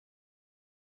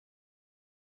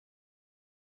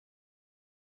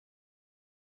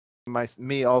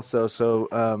me also. So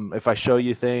if I show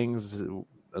you things,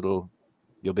 you'll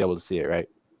be able to see it, right?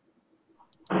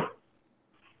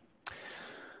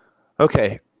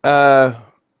 Okay.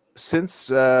 Since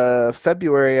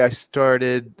February, I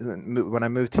started when I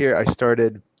moved here. I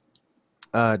started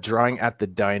drawing at the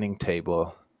dining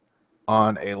table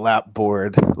on a lap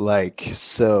board, like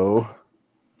so.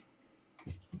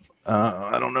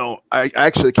 I don't know. I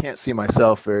actually can't see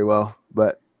myself very well,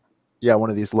 but yeah, one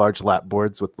of these large lap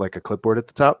boards with like a clipboard at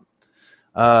the top.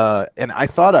 And I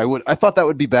thought that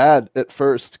would be bad at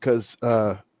first because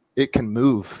it can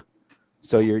move.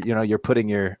 So you're putting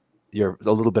your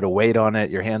a little bit of weight on it,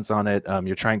 your hands on it.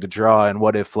 You're trying to draw, and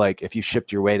what if like if you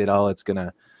shift your weight at all, it's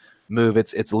gonna move.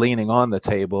 It's leaning on the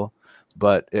table,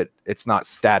 but it's not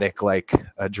static like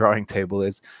a drawing table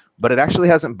is. But it actually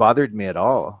hasn't bothered me at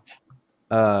all.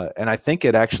 And I think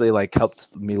it actually like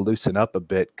helped me loosen up a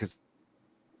bit because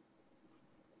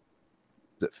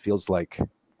it feels like,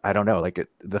 I don't know, like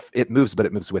it moves, but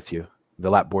it moves with you. The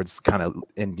lap board's kind of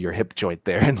in your hip joint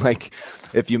there, and like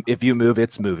if you move,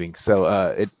 it's moving. So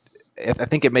I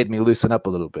think it made me loosen up a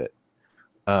little bit.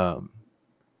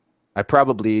 I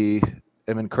probably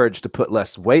am encouraged to put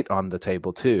less weight on the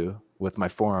table too with my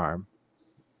forearm,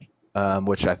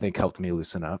 which I think helped me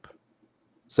loosen up.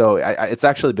 So it's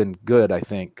actually been good, I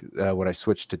think, when I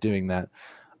switched to doing that.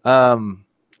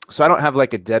 So I don't have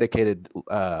like a dedicated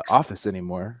office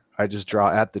anymore. I just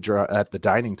draw at the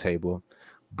dining table,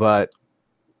 but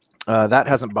that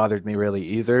hasn't bothered me really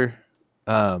either.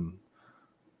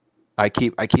 I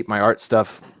keep my art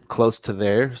stuff close to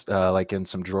there, like in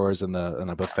some drawers in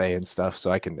a buffet and stuff, so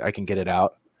I can get it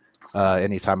out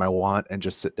anytime I want and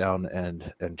just sit down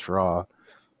and draw.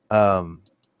 And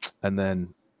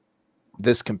then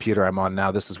this computer I'm on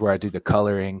now, this is where I do the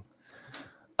coloring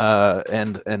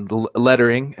and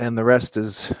lettering, and the rest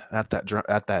is at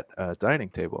that dining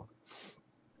table.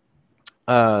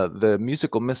 The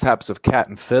Musical Mishaps of Cat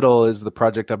and Fiddle is the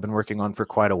project I've been working on for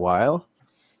quite a while.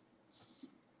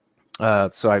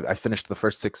 So I finished the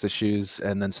first 6 issues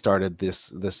and then started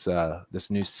this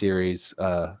new series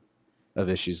of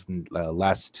issues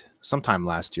sometime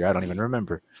last year. I don't even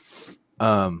remember.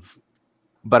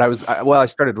 But I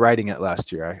started writing it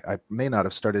last year. I may not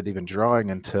have started even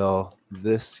drawing until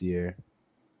this year.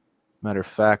 Matter of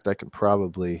fact, I can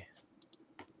probably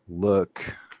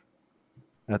look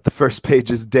at the first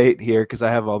page's date here because I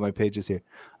have all my pages here.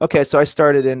 Okay, so I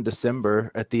started in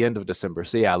December, at the end of December.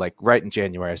 So yeah, like right in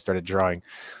January, I started drawing.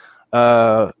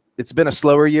 It's been a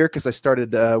slower year because I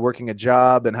started working a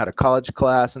job and had a college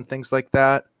class and things like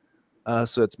that.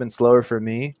 So it's been slower for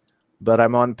me, but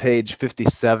I'm on page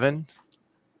 57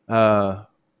 of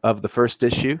the first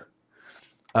issue.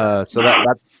 So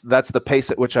that's the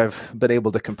pace at which I've been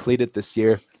able to complete it this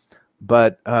year.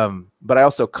 But I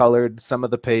also colored some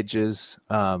of the pages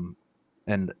and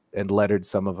lettered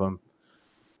some of them.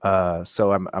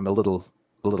 So I'm a little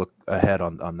ahead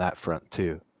on that front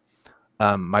too.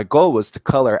 My goal was to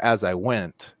color as I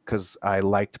went because I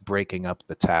liked breaking up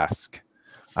the task.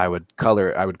 I would color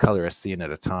a scene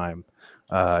at a time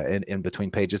in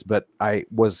between pages, but I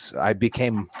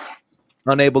became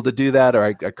unable to do that, or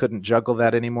I couldn't juggle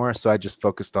that anymore. So I just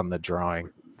focused on the drawing.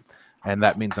 And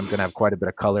that means I'm going to have quite a bit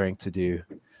of coloring to do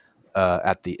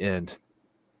at the end.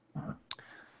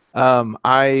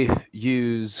 I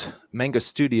use Manga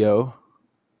Studio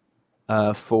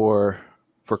for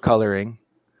coloring,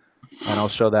 and I'll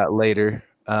show that later,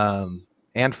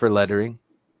 and for lettering.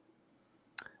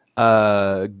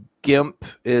 GIMP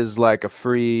is like a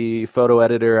free photo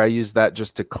editor. I use that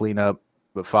just to clean up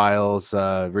the files,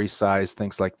 resize,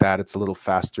 things like that. It's a little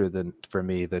faster for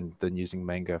me than using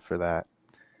Manga for that.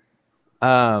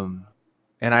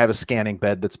 And I have a scanning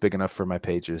bed that's big enough for my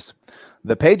pages.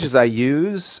 The pages I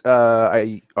use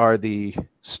are the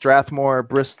Strathmore,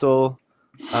 Bristol.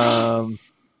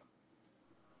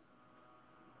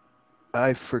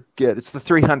 I forget. It's the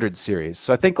 300 series.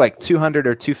 So I think like 200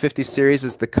 or 250 series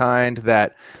is the kind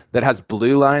that has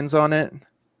blue lines on it,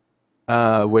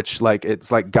 which like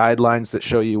it's like guidelines that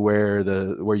show you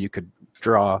where you could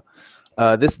draw.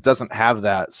 This doesn't have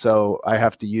that, so I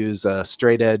have to use a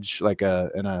straight edge, like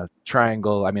in a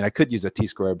triangle. I mean, I could use a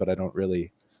T-square, but I don't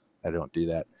do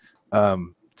that.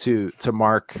 To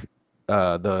mark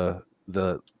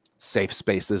the safe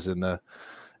spaces in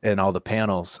all the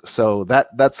panels. So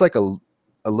that's like a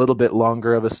little bit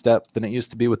longer of a step than it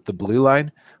used to be with the blue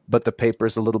line, but the paper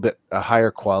is a little bit higher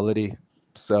quality,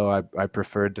 so I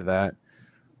preferred to that.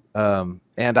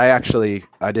 And I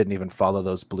didn't even follow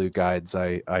those blue guides.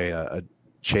 I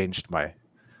changed my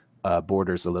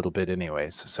borders a little bit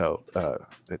anyways, so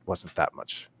it wasn't that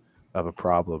much of a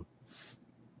problem.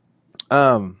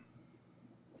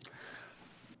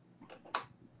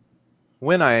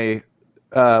 when I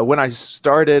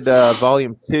started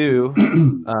volume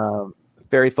 2,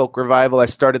 Fairy Folk Revival, I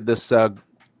started this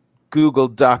Google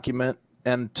document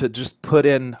and to just put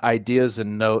in ideas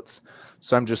and notes.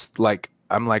 So I'm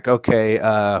like, okay,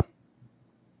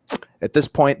 at this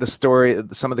point, the story,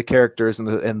 some of the characters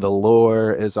and the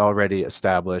lore is already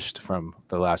established from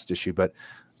the last issue, but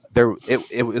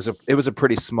it was a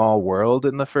pretty small world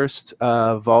in the first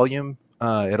volume.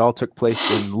 It all took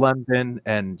place in London,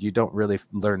 and you don't really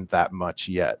learn that much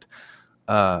yet.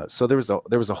 So there was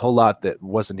a whole lot that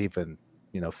wasn't even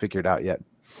figured out yet.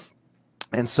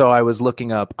 And so I was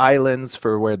looking up islands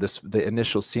for where the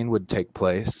initial scene would take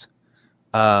place.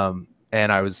 And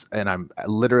I'm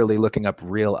literally looking up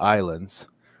real islands.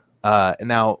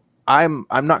 Now I'm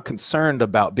not concerned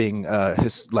about being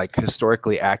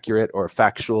historically accurate or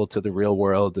factual to the real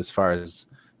world as far as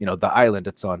the island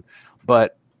it's on,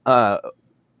 but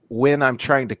when I'm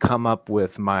trying to come up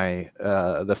with my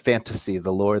the fantasy,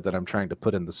 the lore that I'm trying to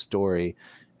put in the story,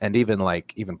 and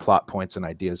even plot points and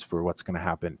ideas for what's going to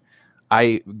happen,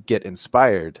 I get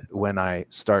inspired when I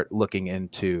start looking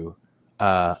into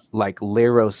like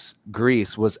Leros,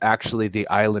 Greece was actually the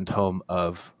island home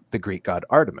of the Greek god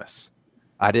Artemis.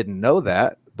 I didn't know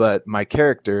that, but my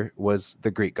character was the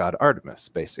Greek god Artemis,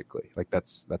 basically. Like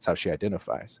that's how she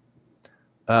identifies.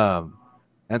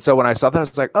 And so when I saw that, I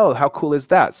was like, oh, how cool is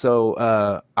that?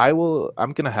 So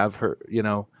I'm gonna have her,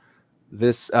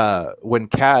 this when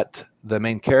Kat, the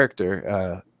main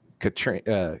character,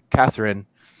 Catherine,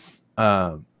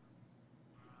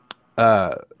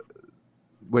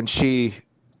 when she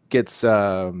gets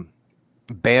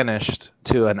banished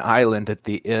to an island at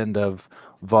the end of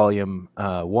volume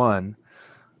 1,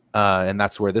 and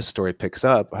that's where this story picks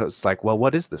up. I was like, well,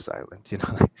 what is this island?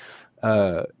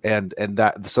 And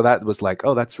that was like,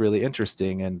 oh, that's really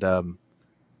interesting. And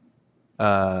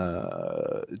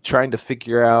trying to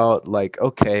figure out like,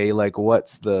 okay, like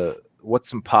what's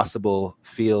some possible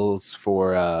feels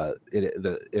for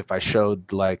if I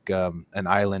showed like an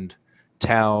island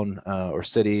town or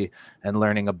city, and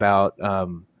learning about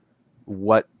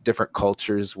what different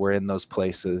cultures were in those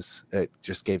places. It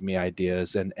just gave me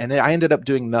ideas, and I ended up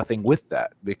doing nothing with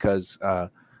that because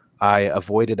I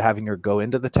avoided having her go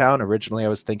into the town. Originally, I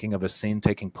was thinking of a scene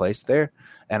taking place there,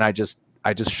 and I just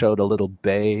showed a little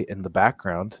bay in the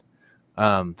background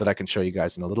that I can show you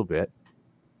guys in a little bit.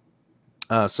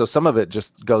 So some of it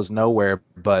just goes nowhere,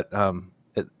 but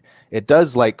it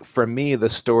does, like, for me, the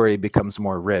story becomes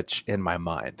more rich in my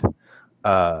mind.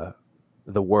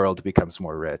 The world becomes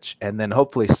more rich, and then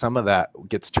hopefully some of that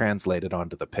gets translated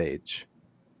onto the page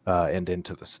and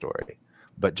into the story,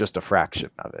 but just a fraction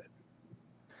of it.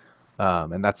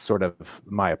 And that's sort of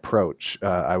my approach.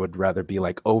 I would rather be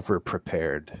like over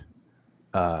prepared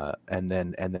and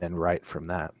then write from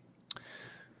that.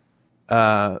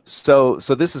 So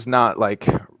this is not like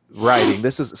writing.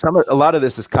 This is a lot of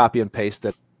this is copy and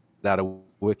pasted out of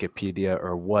Wikipedia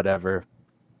or whatever.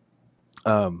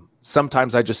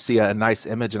 Sometimes I just see a nice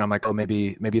image and I'm like, oh,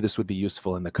 maybe this would be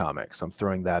useful in the comics. So I'm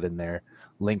throwing that in there,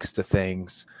 links to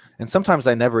things. And sometimes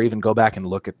I never even go back and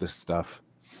look at this stuff.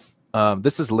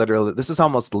 This is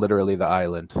almost literally the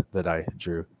island that I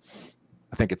drew.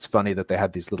 I think it's funny that they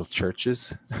had these little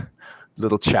churches,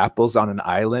 little chapels on an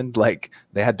island. Like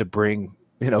they had to bring,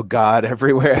 God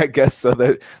everywhere, I guess, so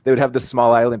that they would have this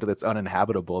small island that's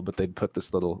uninhabitable, but they'd put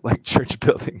this little like church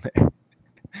building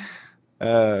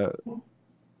there.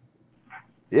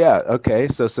 Yeah. Okay.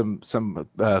 So some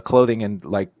clothing, and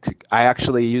like I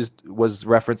actually was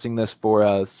referencing this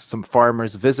for some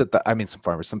farmers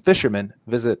some fishermen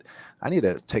visit. I need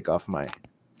to take off my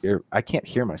ear. I can't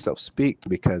hear myself speak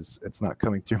because it's not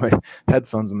coming through my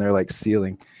headphones and they're like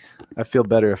sealing. I feel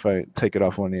better if I take it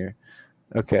off one ear.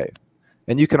 Okay.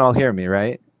 And you can all hear me,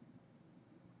 right?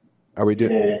 Are we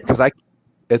doing? Because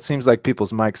it seems like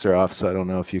people's mics are off, so I don't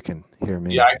know if you can hear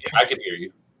me. Yeah, I can hear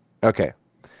you. Okay.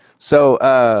 So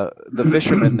the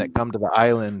fishermen that come to the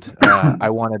island,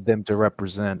 I wanted them to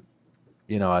represent,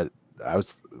 I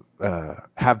was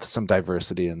have some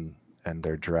diversity in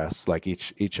their dress. Like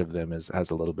each of them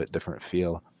has a little bit different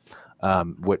feel,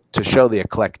 to show the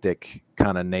eclectic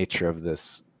kind of nature of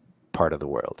this part of the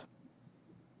world.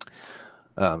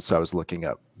 So I was looking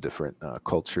up different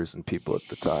cultures and people at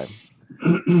the time.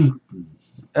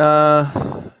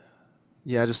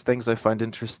 Yeah, just things I find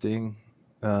interesting.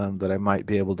 That I might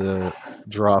be able to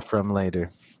draw from later.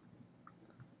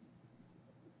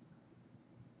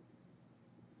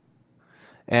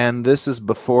 And this is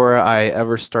before I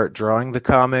ever start drawing the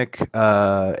comic,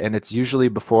 and it's usually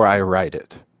before I write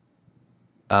it.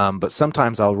 But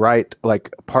sometimes I'll write like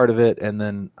part of it, and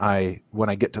then when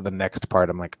I get to the next part,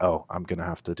 I'm like, oh, I'm gonna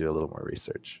have to do a little more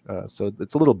research. So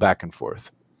it's a little back and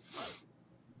forth.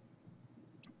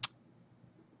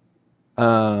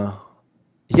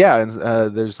 Yeah, and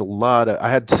there's a lot of, I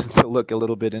had to look a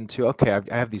little bit into, okay,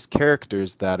 I have these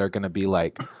characters that are going to be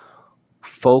like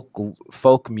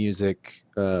folk music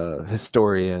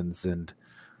historians, and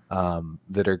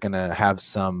that are going to have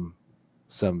some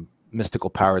mystical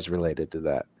powers related to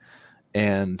that.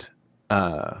 And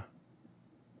I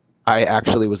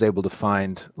actually was able to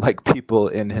find like people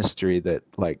in history that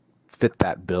like fit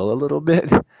that bill a little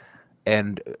bit.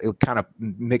 And it kind of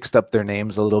mixed up their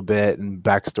names a little bit and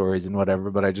backstories and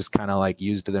whatever, but I just kind of like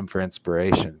used them for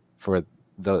inspiration for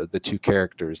the two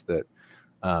characters that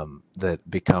that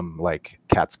become like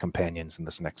Kat's companions in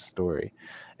this next story.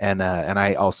 And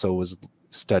I also was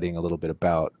studying a little bit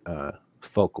about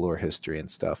folklore history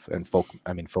and stuff, and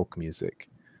folk music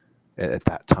at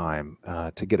that time,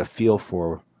 to get a feel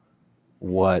for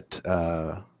what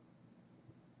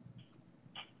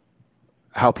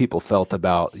how people felt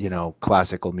about, you know,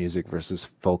 classical music versus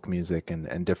folk music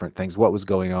and different things, what was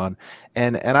going on.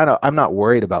 And I'm not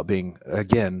worried about being,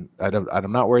 again,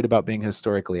 I'm not worried about being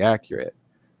historically accurate,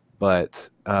 but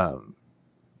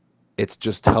it's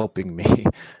just helping me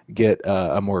get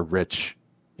a more rich,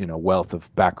 you know, wealth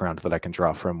of background that I can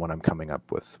draw from when I'm coming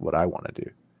up with what I want to do.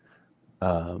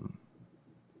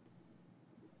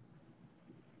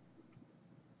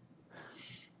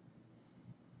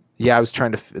 Yeah, I was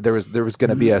trying to. There was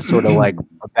going to be a sort of like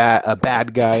a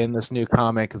bad guy in this new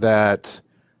comic that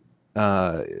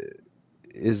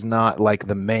is not like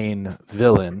the main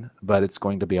villain, but it's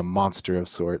going to be a monster of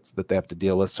sorts that they have to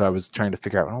deal with. So I was trying to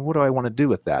figure out, oh, what do I want to do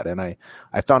with that? And I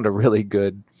found a really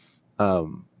good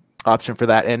option for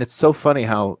that. And it's so funny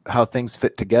how things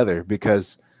fit together,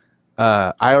 because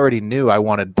I already knew I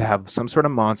wanted to have some sort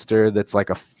of monster that's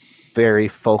like a fairy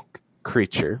folk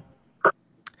creature.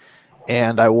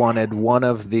 And I wanted one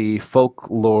of the folk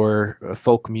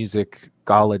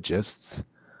musicologists,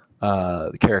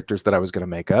 the characters that I was going to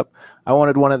make up. I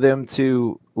wanted one of them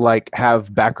to like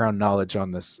have background knowledge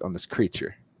on this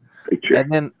creature.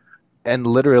 And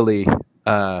literally,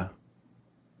 I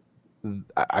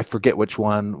forget which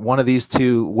one. One of these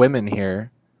two women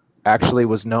here actually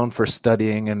was known for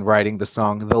studying and writing the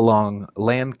song "The Long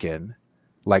Lambkin,"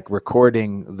 like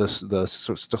recording the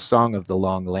song of the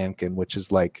Long Lambkin, which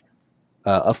is like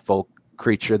a folk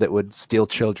creature that would steal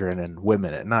children and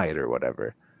women at night or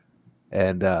whatever,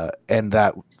 and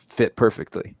that fit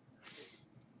perfectly,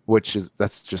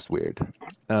 that's just weird,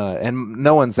 and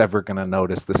no one's ever gonna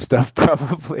notice this stuff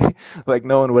probably. Like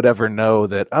no one would ever know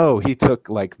that, oh, he took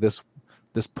like this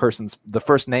person's the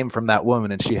first name from that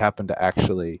woman and she happened to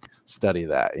actually study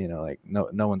that, you know, like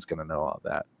no one's gonna know all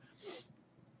that,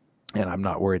 and I'm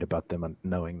not worried about them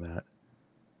knowing that.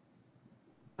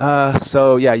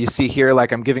 So yeah, you see here,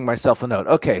 like I'm giving myself a note.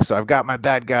 Okay, so I've got my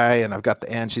bad guy and I've got the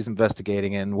Anne she's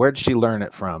investigating, and where'd she learn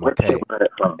it from? Okay.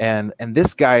 And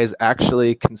this guy is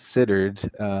actually considered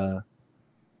to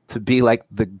be like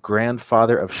the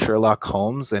grandfather of Sherlock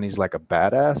Holmes, and he's like a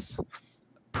badass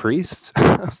priest.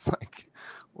 I was like,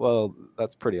 well,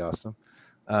 that's pretty awesome.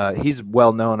 He's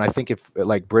well known. I think if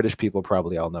like British people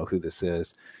probably all know who this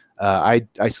is. I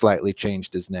slightly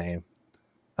changed his name.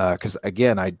 Because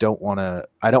again, I don't want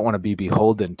to be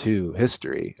beholden to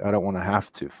history. I don't want to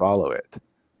have to follow it.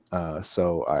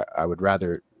 So I would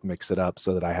rather mix it up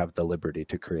so that I have the liberty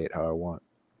to create how I want.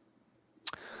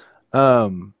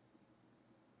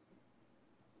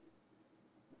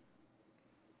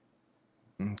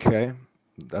 Okay,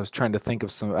 I was trying to think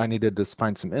of I needed to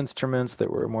find some instruments that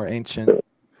were more ancient.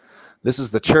 This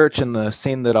is the church in the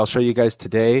scene that I'll show you guys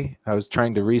today. I was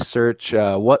trying to research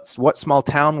what small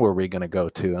town were we going to go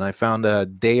to, and I found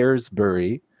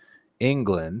Daresbury,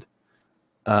 England,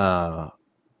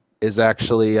 is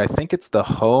actually, I think it's the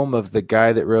home of the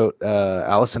guy that wrote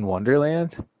Alice in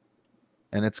Wonderland,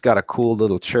 and it's got a cool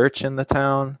little church in the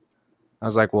town. I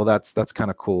was like, well, that's kind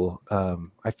of cool.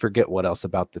 I forget what else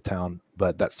about the town,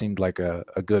 but that seemed like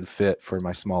a good fit for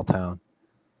my small town.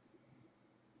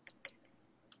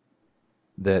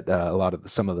 That a lot of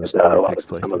some of the story takes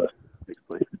place.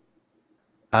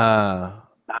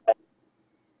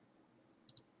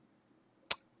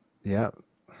 Yeah,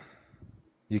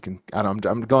 you can. I'm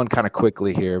going kind of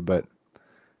quickly here, but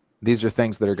these are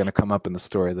things that are going to come up in the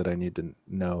story that I need to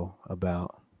know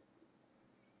about.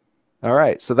 All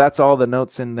right, so that's all the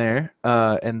notes in there,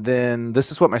 and then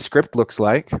this is what my script looks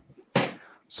like.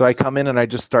 So I come in and I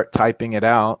just start typing it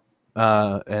out,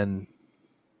 and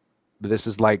this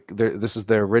is like this is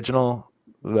the original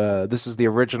this is the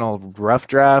original rough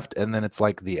draft, and then it's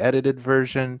like the edited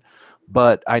version,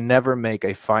 but I never make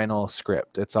a final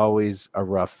script. It's always a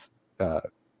rough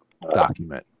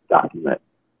document.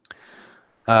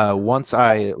 Once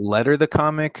I letter the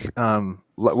comic,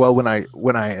 well, when I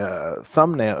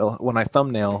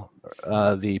thumbnail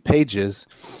the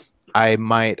pages,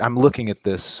 I'm looking at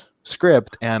this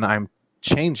script and I'm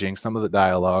changing some of the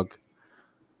dialogue.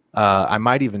 I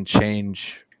might even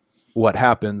change what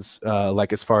happens,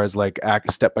 like as far as like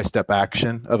step-by-step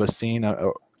action of a scene,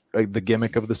 or the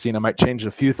gimmick of the scene. I might change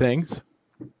a few things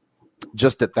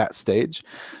just at that stage.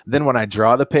 Then when I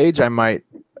draw the page, I might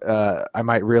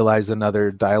realize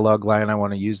another dialogue line I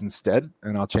want to use instead,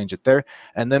 and I'll change it there.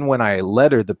 And then when I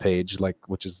letter the page,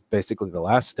 which is basically the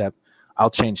last step,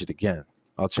 I'll change it again.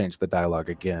 I'll change the dialogue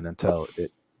again until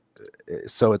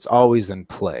so it's always in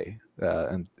play,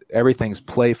 and everything's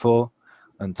playful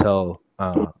until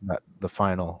the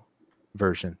final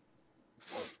version.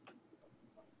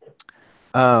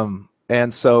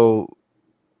 And so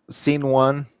scene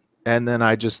one, and then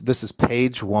this is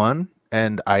page one,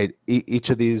 and each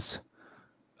of these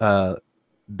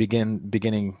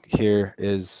beginning here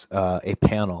is a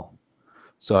panel.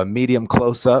 So a medium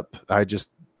close up,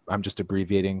 I'm just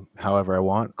abbreviating however I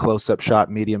want. Close up shot,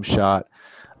 medium shot.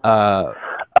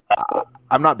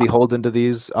 I'm not beholden to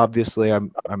these. Obviously, I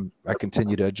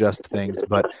continue to adjust things,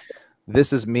 but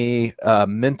this is me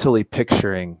mentally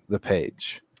picturing the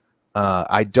page.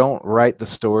 I don't write the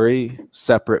story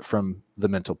separate from the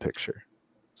mental picture.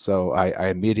 So I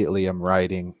immediately am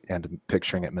writing and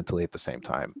picturing it mentally at the same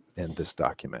time in this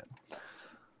document.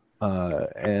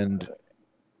 And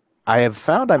I have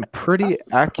found I'm pretty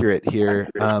accurate here.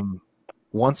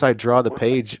 Once I draw the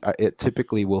page, it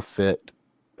typically will fit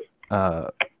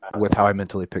with how I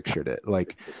mentally pictured it.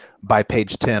 Like by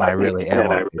page 10, I really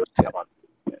am on page 10.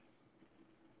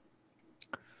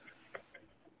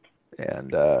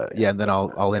 And yeah, and then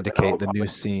I'll indicate the new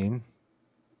scene.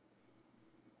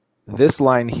 This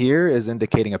line here is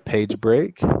indicating a page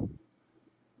break.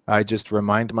 I just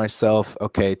remind myself,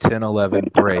 okay, 10, 11,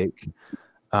 break.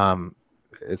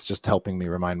 It's just helping me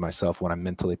remind myself when I'm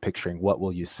mentally picturing what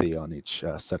will you see on each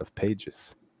set of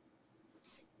pages.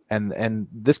 And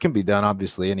this can be done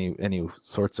obviously any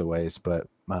sorts of ways, but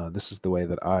this is the way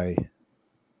that I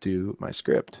do my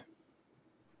script.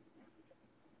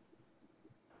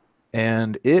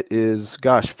 And it is,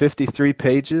 gosh, 53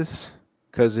 pages,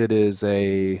 because it's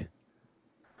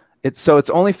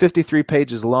only 53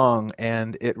 pages long,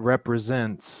 and it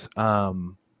represents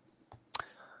oh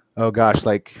gosh,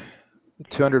 like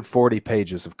 240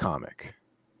 pages of comic.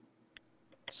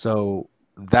 So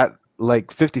that,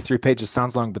 like, 53 pages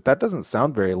sounds long, but that doesn't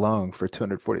sound very long for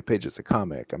 240 pages of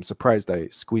comic. I'm surprised I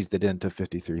squeezed it into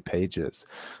 53 pages.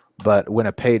 But when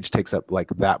a page takes up like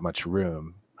that much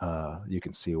room, you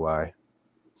can see why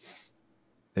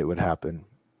it would happen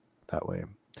that way.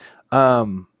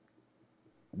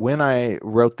 When I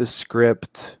wrote this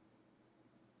script,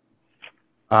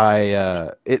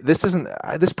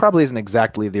 this probably isn't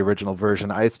exactly the original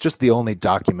version. It's just the only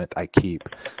document I keep.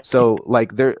 So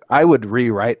like I would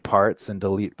rewrite parts and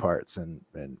delete parts,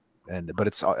 but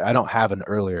I don't have an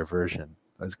earlier version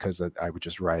because I would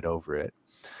just write over it.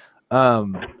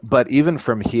 But even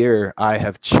from here, I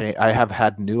have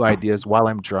had new ideas while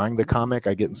I'm drawing the comic.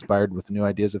 I get inspired with new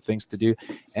ideas of things to do,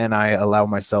 and I allow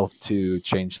myself to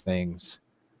change things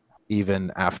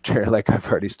even after, like, I've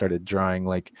already started drawing.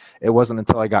 Like, it wasn't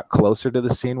until I got closer to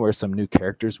the scene where some new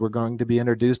characters were going to be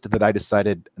introduced that I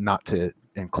decided not to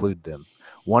include them.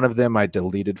 One of them I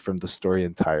deleted from the story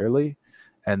entirely,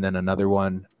 and then another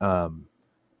one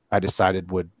I decided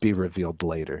would be revealed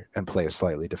later and play a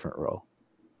slightly different role.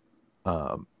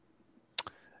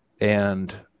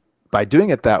 And by doing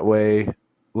it that way,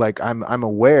 like I'm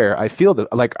aware, I feel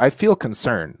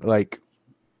concern. Like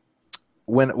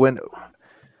when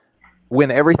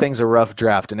everything's a rough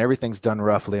draft and everything's done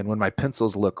roughly, and when my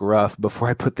pencils look rough before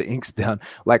I put the inks down,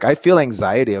 like I feel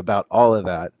anxiety about all of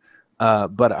that.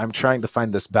 But I'm trying to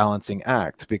find this balancing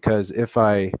act, because if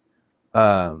I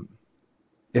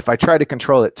try to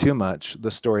control it too much,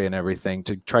 the story and everything,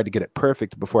 to try to get it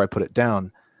perfect before I put it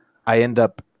down, I end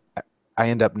up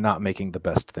not making the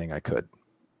best thing I could.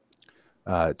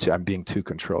 I'm being too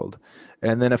controlled.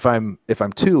 And then if I'm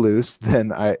too loose,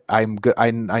 then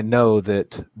I know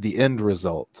that the end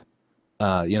result,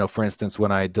 for instance,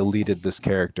 when I deleted this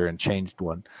character and changed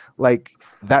one, like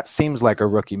that seems like a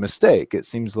rookie mistake. It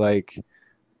seems like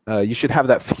you should have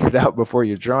that figured out before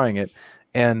you're drawing it,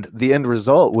 and the end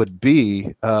result would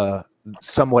be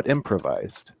somewhat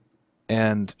improvised.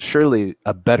 And surely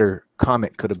a better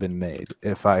comic could have been made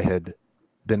if I had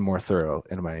been more thorough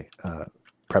in my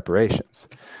preparations.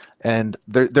 And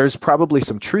there's probably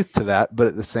some truth to that, but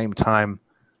at the same time,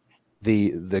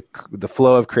 the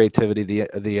flow of creativity,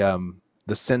 the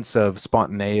sense of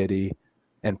spontaneity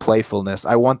and playfulness,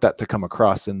 I want that to come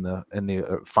across in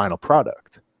the final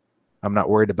product. I'm not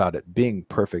worried about it being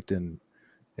perfect in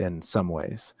some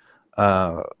ways.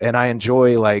 And I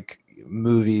enjoy like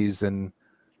movies and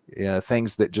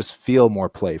things that just feel more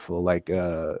playful, like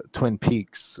Twin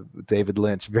Peaks, David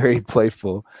Lynch, very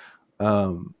playful.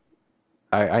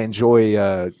 I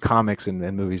enjoy comics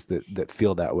and movies that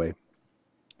feel that way.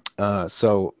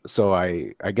 So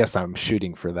I guess I'm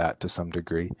shooting for that to some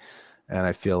degree, and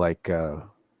I feel like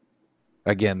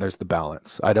again, there's the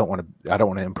balance. I don't want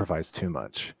to improvise too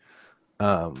much,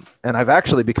 and I've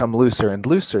actually become looser and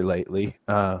looser lately,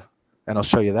 and I'll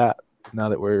show you that now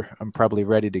that I'm probably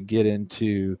ready to get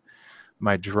into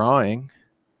my drawing.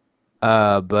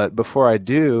 But before I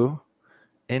do,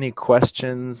 any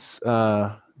questions?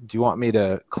 Do you want me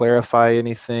to clarify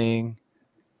anything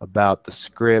about the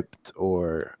script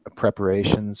or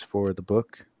preparations for the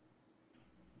book?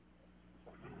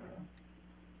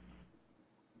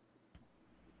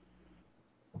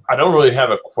 I don't really have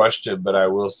a question, but I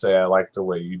will say I like the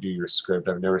way you do your script.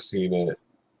 I've never seen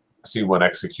one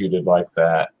executed like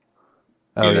that.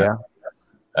 Oh, yeah.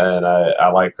 And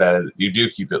I like that you do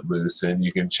keep it loose and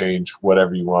you can change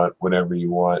whatever you want, whenever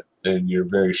you want, and you're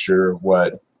very sure of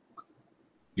what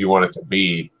you want it to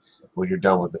be when you're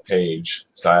done with the page.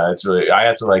 So I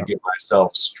have to like give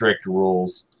myself strict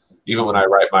rules, even when I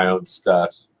write my own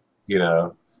stuff,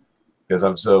 because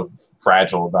I'm so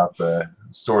fragile about the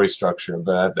story structure.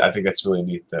 But I think that's really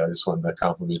neat, though. I just wanted to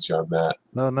compliment you on that.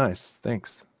 Oh, nice.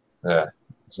 Thanks. Yeah,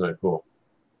 it's really cool.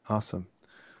 Awesome.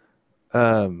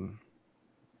 There's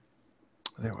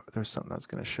something I was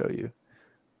going to show you.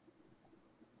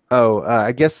 Oh,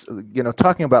 I guess,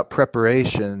 talking about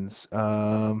preparations,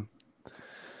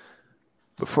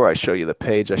 before I show you the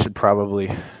page, I should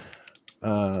probably,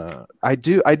 I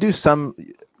do some,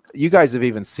 you guys have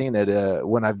even seen it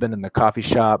when I've been in the coffee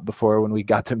shop before, when we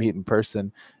got to meet in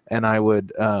person, and I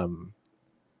would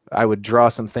draw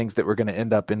some things that were going to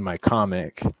end up in my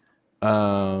comic.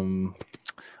 I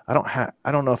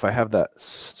don't know if I have that.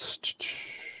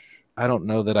 I don't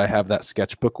know that I have that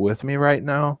sketchbook with me right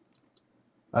now.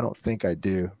 I don't think I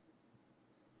do.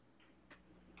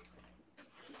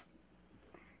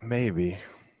 Maybe.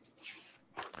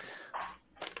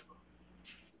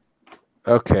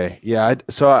 Okay. Yeah.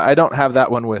 So I don't have that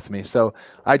one with me. So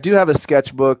I do have a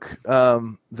sketchbook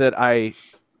that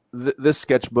this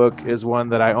sketchbook is one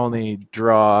that I only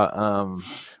draw.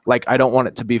 Like I don't want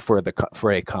it to be for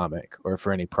a comic or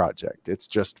for any project. It's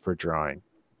just for drawing.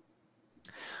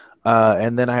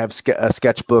 And then I have a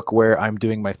sketchbook where I'm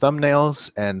doing my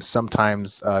thumbnails and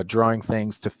sometimes drawing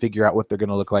things to figure out what they're going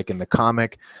to look like in the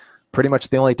comic. Pretty much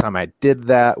the only time I did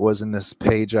that was in this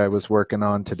page I was working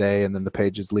on today, and then the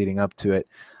pages leading up to it.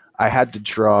 I had to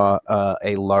draw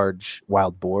a large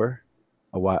wild boar,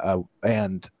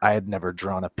 and I had never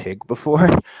drawn a pig before.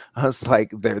 I was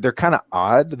like, they're kind of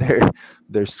odd.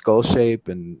 Their skull shape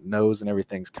and nose and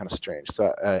everything's kind of strange.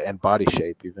 So and body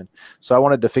shape even. So I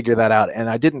wanted to figure that out, and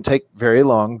I didn't take very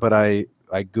long, but I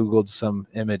Googled some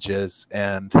images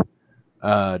and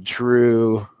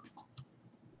drew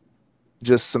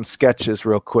just some sketches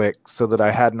real quick so that I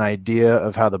had an idea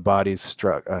of how the body's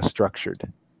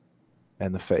structured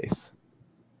and the face.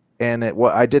 And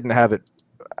I didn't have it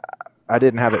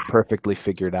perfectly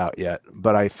figured out yet,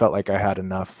 but I felt like I had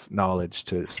enough knowledge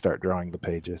to start drawing the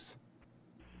pages.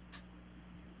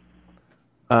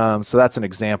 So that's an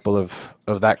example of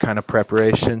that kind of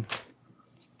preparation.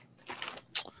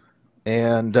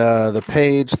 And the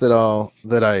page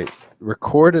that I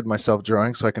recorded myself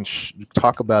drawing, so I can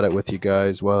talk about it with you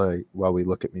guys while we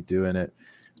look at me doing it.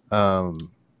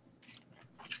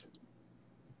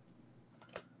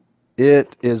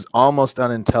 It is almost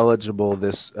unintelligible.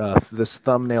 This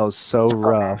thumbnail is so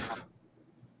rough.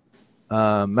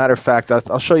 Matter of fact,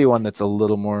 I'll show you one that's a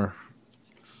little more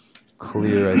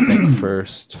clear, I think,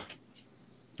 first.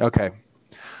 Okay.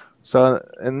 So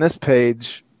in this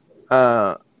page,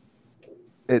 I'm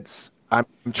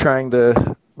trying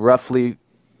to roughly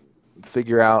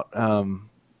figure out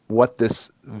what this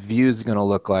view is going to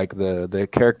look like. The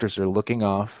characters are looking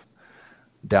off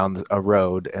down a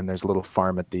road, and there's a little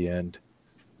farm at the end.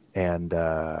 And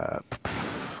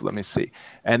let me see.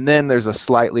 And then there's a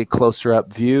slightly closer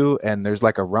up view, and there's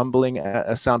like a rumbling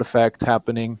a sound effect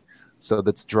happening, so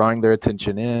that's drawing their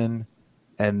attention in.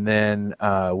 And then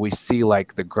we see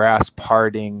like the grass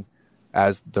parting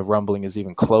as the rumbling is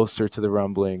even closer to the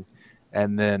rumbling.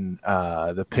 And then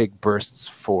the pig bursts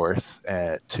forth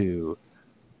to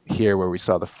here where we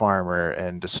saw the farmer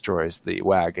and destroys the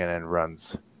wagon and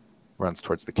runs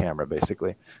towards the camera,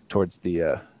 basically towards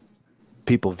the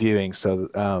people viewing. So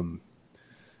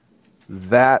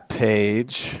that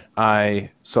page,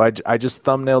 I just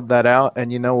thumbnailed that out,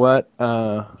 and you know what?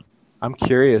 I'm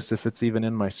curious if it's even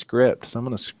in my script, so I'm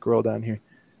gonna scroll down here.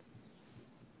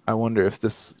 I wonder if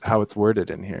how it's worded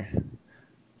in here.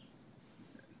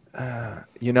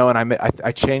 You know, and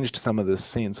I changed some of this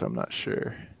scene, so I'm not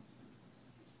sure.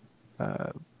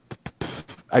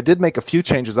 I did make a few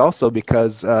changes also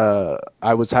because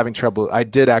I was having trouble. I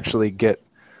did actually get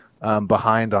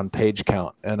behind on page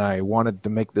count, and I wanted to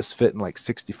make this fit in like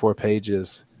 64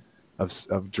 pages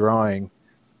of drawing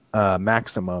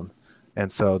maximum, and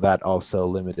so that also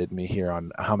limited me here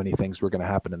on how many things were going to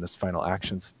happen in this final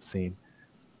action scene.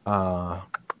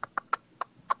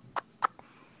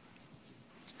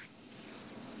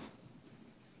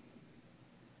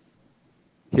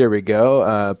 Here we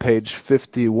go. Page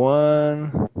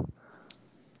 51.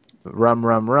 Rum,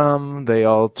 rum, rum. They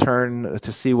all turn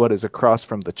to see what is across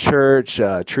from the church.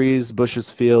 Trees, bushes,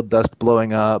 field, dust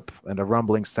blowing up, and a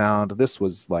rumbling sound. This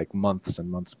was like months and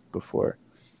months before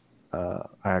I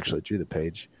actually drew the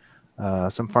page.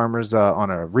 Some farmers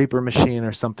on a reaper machine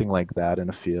or something like that in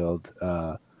a field.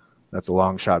 That's a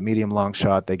long shot, medium long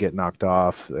shot. They get knocked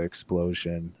off.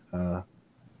 Explosion.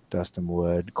 Dust and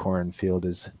wood. Cornfield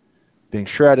is being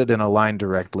shredded in a line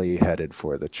directly headed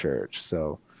for the church.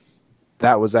 So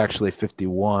that was actually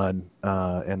 51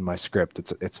 in my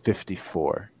script. It's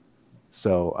 54.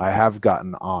 So I have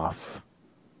gotten off.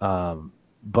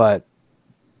 But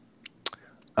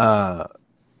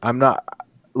I'm not,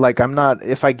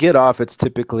 if I get off, it's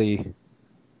typically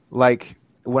like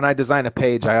when I design a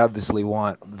page, I obviously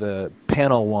want the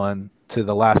panel one to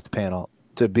the last panel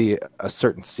to be a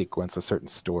certain sequence, a certain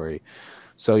story.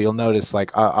 So you'll notice, like,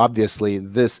 obviously,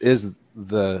 this is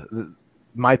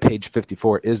my page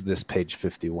 54 is this page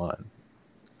 51.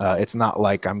 It's not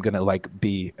like I'm gonna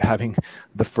be having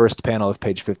the first panel of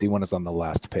page 51 is on the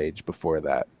last page before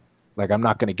that. Like, I'm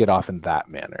not gonna get off in that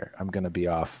manner. I'm gonna be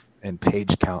off in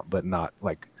page count, but not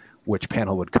like which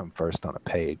panel would come first on a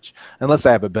page, unless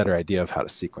I have a better idea of how to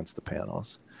sequence the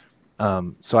panels.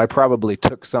 So I probably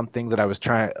took something that I was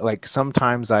trying, like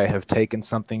sometimes I have taken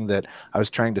something that I was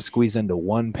trying to squeeze into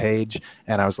one page,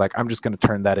 and I was like, I'm just going to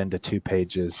turn that into 2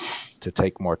 pages to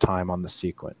take more time on the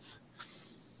sequence.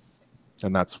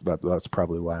 And that's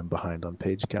probably why I'm behind on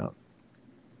page count.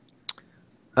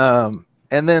 And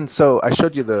then, so I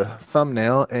showed you the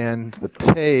thumbnail and the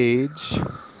page.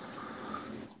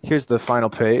 Here's the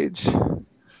final page.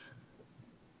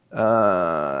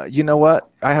 You know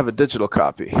what? I have a digital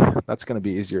copy. That's going to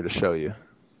be easier to show you.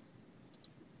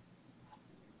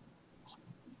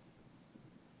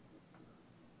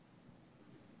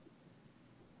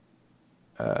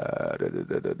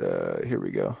 Here we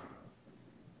go.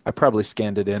 I probably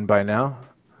scanned it in by now.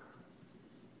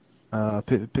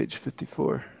 Page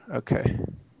 54. Okay.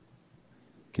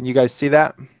 Can you guys see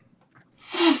that?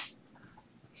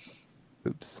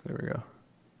 Oops, there we go.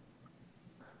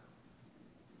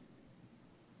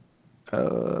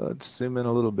 Zoom in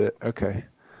a little bit. Okay.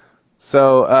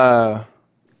 So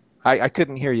I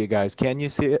couldn't hear you guys. Can you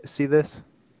see this?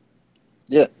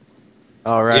 Yeah.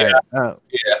 All right. Yeah.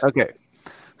 Okay.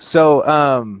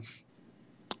 So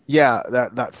yeah,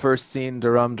 that first scene,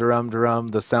 drum, drum, drum,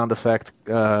 the sound effect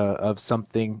of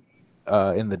something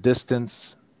in the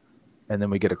distance, and then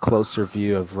we get a closer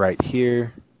view of right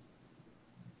here.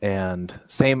 And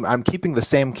I'm keeping the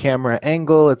same camera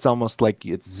angle. It's almost like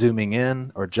it's zooming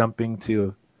in or jumping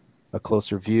to a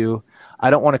closer view. I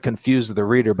don't want to confuse the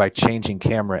reader by changing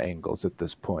camera angles at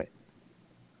this point.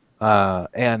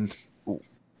 And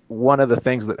one of the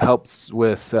things that helps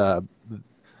with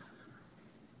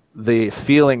the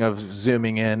feeling of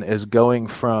zooming in is going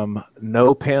from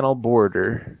no panel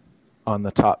border on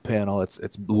the top panel. It's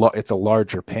a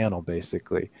larger panel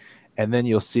basically. And then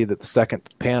you'll see that the second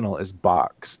panel is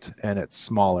boxed and it's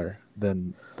smaller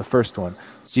than the first one.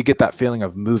 So you get that feeling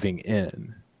of moving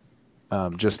in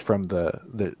just from the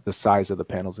size of the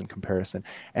panels in comparison.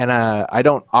 And I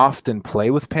don't often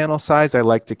play with panel size. I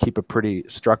like to keep a pretty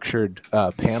structured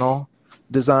panel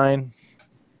design.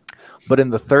 But in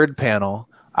the third panel,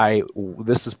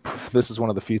 this is one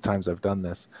of the few times I've done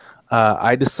this.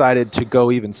 I decided to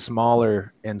go even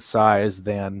smaller in size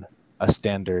than a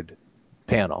standard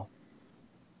panel,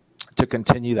 to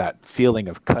continue that feeling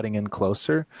of cutting in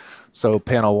closer. So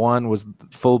panel 1 was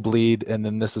full bleed, and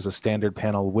then this is a standard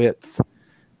panel width,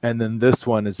 and then this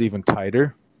one is even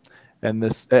tighter. And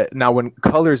this now when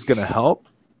color is going to help,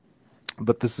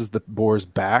 but this is the boar's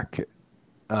back,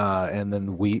 and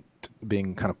then wheat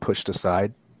being kind of pushed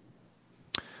aside.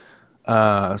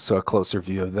 So a closer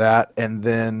view of that. And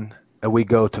then we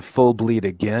go to full bleed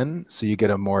again. So you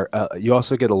get a more, you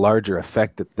also get a larger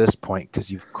effect at this point because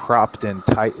you've cropped in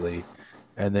tightly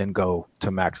and then go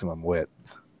to maximum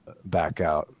width back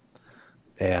out.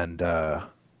 And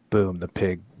boom, the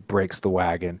pig breaks the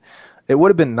wagon. It would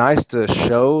have been nice to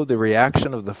show the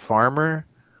reaction of the farmer,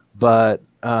 but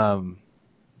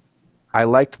I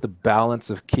liked the balance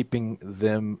of keeping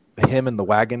him and the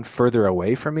wagon further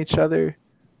away from each other.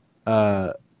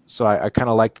 So I kind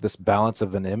of liked this balance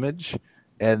of an image,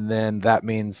 and then that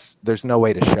means there's no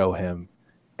way to show him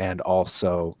and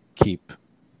also keep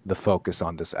the focus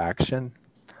on this action,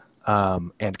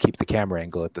 and keep the camera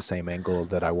angle at the same angle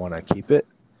that I want to keep it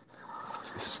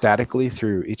statically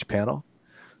through each panel.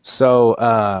 So,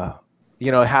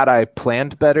 you know, had I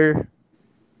planned better,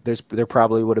 there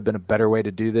probably would have been a better way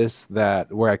to do this,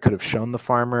 that where I could have shown the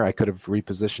farmer, I could have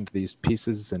repositioned these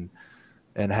pieces and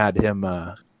had him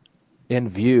in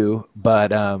view,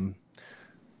 but I'm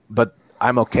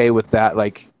okay with that.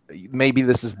 Like, maybe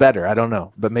this is better, I don't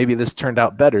know, but maybe this turned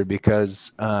out better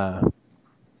because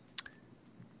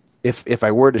if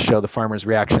I were to show the farmer's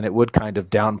reaction, it would kind of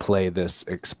downplay this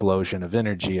explosion of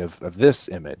energy of this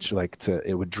image. Like,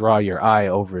 it would draw your eye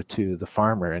over to the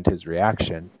farmer and his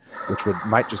reaction, which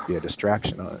might just be a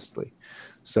distraction, honestly.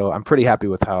 So I'm pretty happy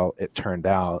with how it turned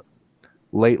out.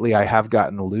 Lately, I have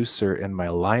gotten looser in my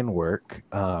line work,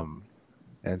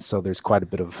 and so there's quite a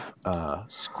bit of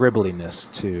scribbliness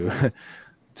to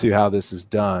how this is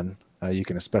done. You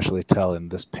can especially tell in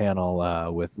this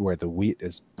panel with where the wheat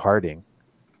is parting.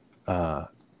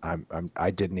 I'm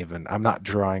not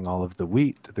drawing all of the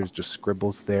wheat. There's just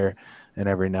scribbles there, and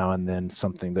every now and then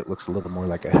something that looks a little more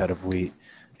like a head of wheat.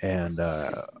 And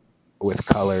with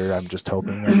color, I'm just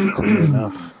hoping that's clear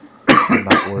enough. I'm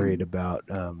not worried about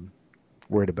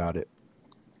it.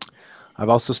 I've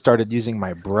also started using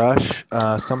my brush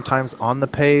sometimes on the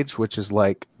page, which is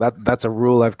like that's a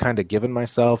rule I've kind of given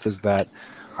myself, is that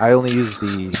I only use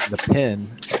the pen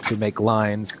to make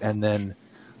lines, and then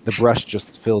the brush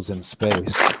just fills in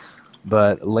space.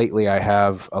 But lately I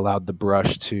have allowed the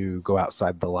brush to go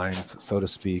outside the lines, so to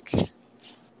speak.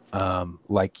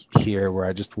 Like here, where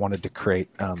I just wanted to create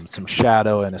some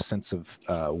shadow and a sense of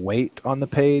weight on the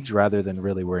page, rather than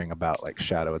really worrying about like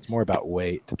shadow. It's more about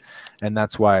weight, and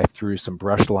that's why I threw some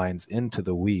brush lines into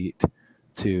the wheat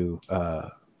to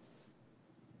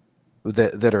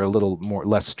that are a little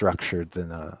less structured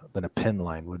than a pen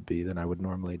line would be, than I would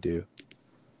normally do.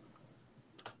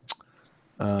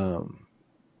 All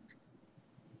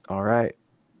right.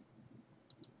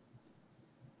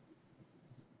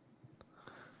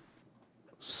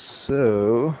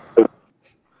 So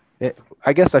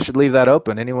I guess I should leave that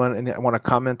open. Anyone want to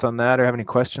comment on that or have any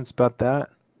questions about that?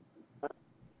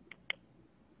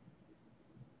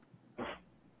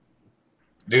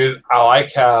 Dude, I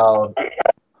like how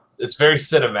it's very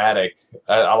cinematic.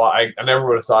 I never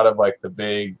would have thought of like the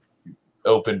big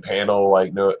open panel,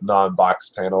 like no non-box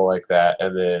panel like that,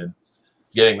 and then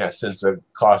getting that sense of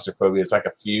claustrophobia. It's like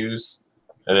a fuse,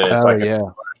 and then it's like a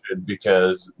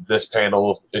because this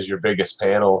panel is your biggest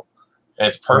panel, and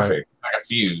it's perfect. Right. It's like a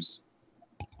fuse.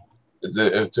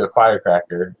 It's a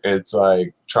firecracker. It's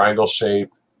like triangle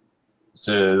shape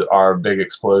to our big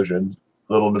explosion,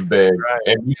 little to big, right.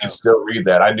 And you can still read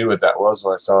that. I knew what that was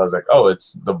when I saw it. I was like, oh,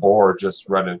 it's the bore just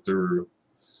running through.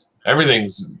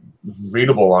 Everything's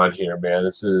readable on here, man.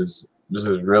 This is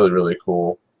really, really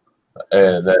cool,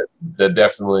 and that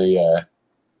definitely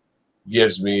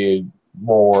gives me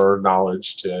more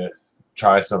knowledge to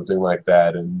try something like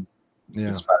that, and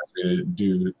inspires me to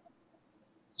do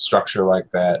structure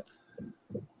like that.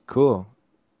 Cool.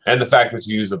 And the fact that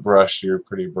you use a brush, you're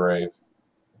pretty brave.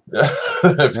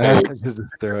 Just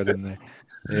throw it in there.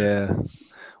 Yeah.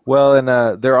 Well, and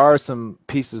there are some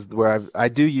pieces where I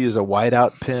do use a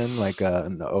whiteout pen, like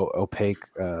an opaque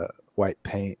white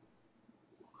paint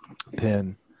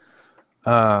pen.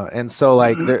 And so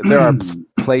like there are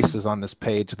places on this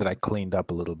page that I cleaned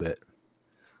up a little bit.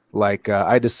 Like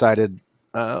I decided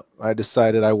I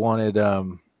wanted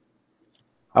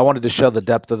to show the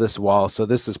depth of this wall, so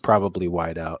this is probably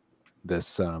whiteout,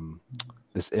 this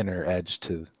inner edge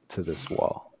to this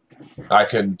wall. I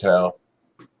couldn't tell.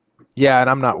 Yeah, and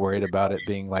I'm not worried about it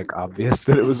being like obvious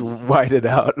that it was whited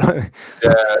out.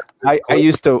 Yeah, I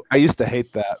used to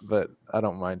hate that, but I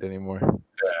don't mind anymore.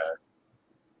 Yeah.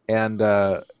 And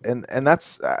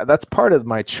that's part of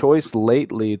my choice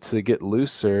lately to get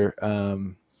looser.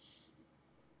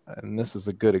 And this is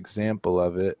a good example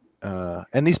of it.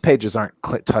 And these pages aren't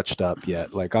touched up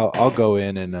yet. Like I'll go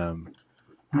in and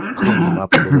clean them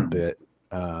up a little bit,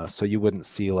 so you wouldn't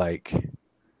see like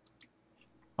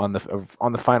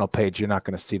on the final page, you're not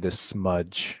going to see this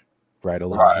smudge right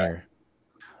along Right.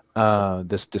 here.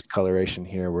 This discoloration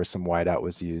here where some whiteout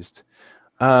was used.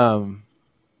 But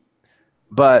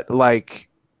like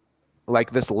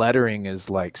this lettering is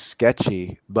like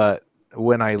sketchy, but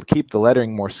when I keep the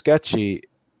lettering more sketchy,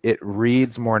 it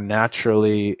reads more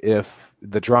naturally. If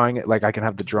the drawing, like I can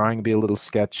have the drawing be a little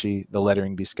sketchy, the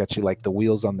lettering be sketchy, like the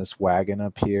wheels on this wagon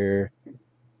up here.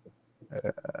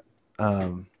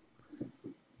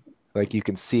 Like you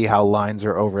can see how lines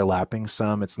are overlapping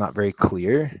some. It's not very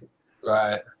clear.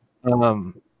 Right.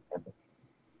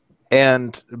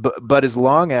 And but as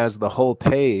long as the whole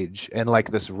page and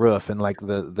like this roof and like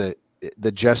the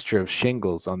gesture of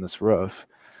shingles on this roof,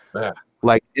 Yeah.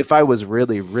 like if I was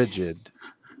really rigid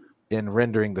in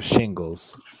rendering the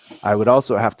shingles, I would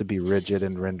also have to be rigid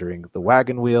in rendering the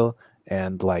wagon wheel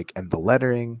and the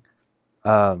lettering.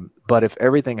 But if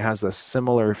everything has a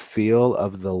similar feel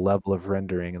of the level of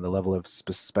rendering and the level of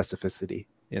specificity,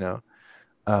 you know,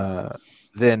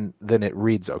 then it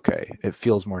reads okay. It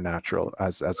feels more natural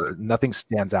nothing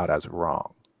stands out as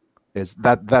wrong.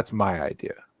 That's my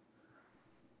idea.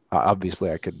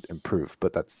 Obviously, I could improve,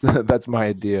 but that's that's my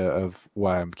idea of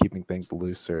why I'm keeping things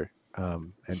looser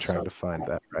and trying to find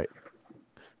that right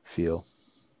feel.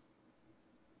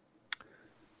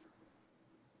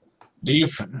 Do you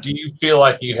feel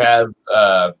like you have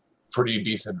pretty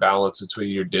decent balance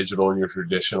between your digital and your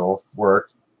traditional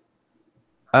work?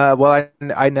 Well,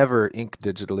 I never ink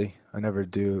digitally. I never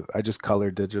do. I just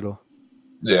color digital.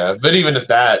 Yeah, but even if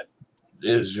that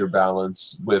is your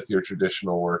balance with your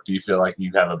traditional work, do you feel like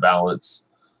you have a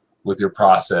balance with your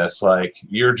process? Like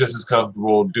you're just as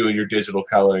comfortable doing your digital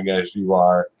coloring as you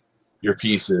are your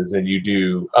pieces, and you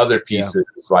do other pieces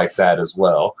like that as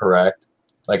well, correct?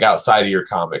 Like outside of your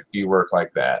comic, do you work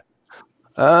like that?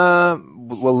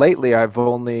 Well, lately I've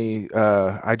only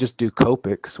I just do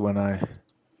Copics when I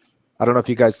don't know if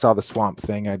you guys saw the Swamp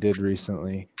Thing I did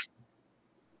recently.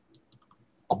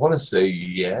 I want to say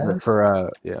yes.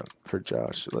 For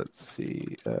Josh. Let's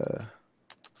see.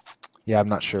 Yeah, I'm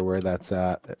not sure where that's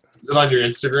at. Is it on your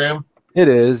Instagram? It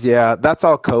is, yeah. That's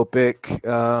all Copic.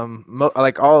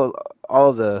 Like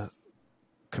all the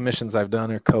commissions I've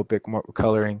done are Copic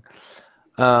coloring.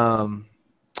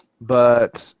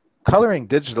 But coloring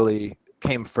digitally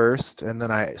came first, and then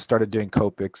I started doing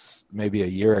Copics maybe a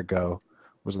year ago.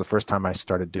 Was the first time I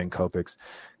started doing Copics.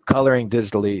 Coloring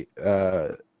digitally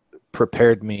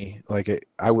prepared me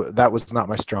that was not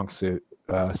my strong suit.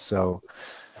 So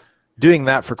doing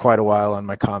that for quite a while on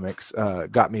my comics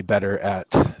got me better at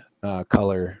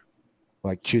color,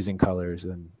 like choosing colors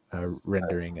and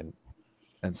rendering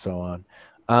and so on.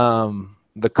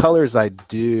 The colors I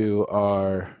do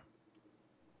are,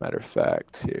 matter of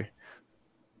fact, here.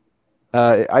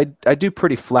 I do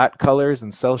pretty flat colors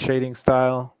and cell shading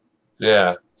style.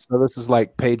 Yeah. So this is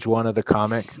like page 1 of the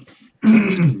comic.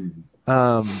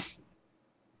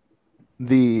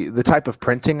 The type of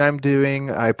printing I'm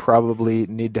doing, I probably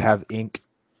need to have ink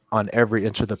on every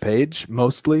inch of the page,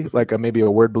 mostly. Like maybe a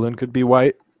word balloon could be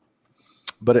white,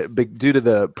 but due to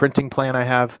the printing plan I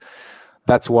have,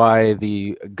 that's why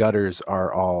the gutters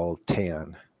are all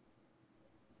tan.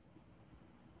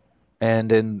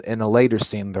 And in a later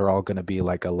scene, they're all going to be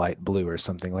like a light blue or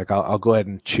something. Like I'll go ahead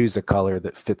and choose a color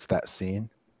that fits that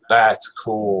scene. That's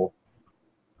cool.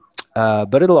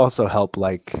 But it'll also help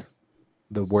like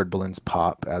the word balloons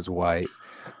pop as white.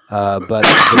 But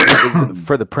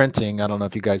for the printing, I don't know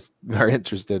if you guys are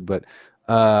interested, but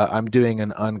I'm doing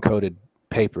an uncoated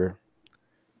paper,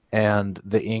 and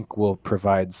the ink will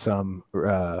provide some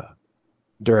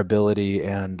durability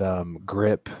and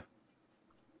grip.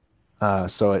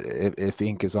 So if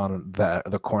ink is on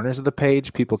the corners of the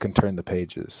page, people can turn the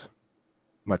pages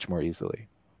much more easily.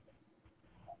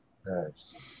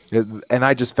 Nice. And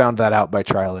I just found that out by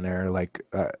trial and error. Like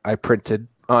I printed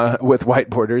with white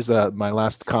borders my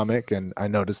last comic, and I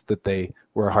noticed that they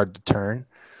were hard to turn,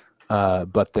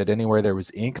 but that anywhere there was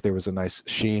ink, there was a nice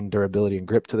sheen, durability, and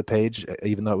grip to the page,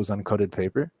 even though it was uncoated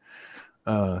paper.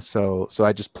 So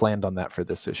I just planned on that for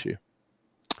this issue.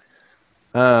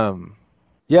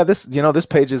 Yeah, this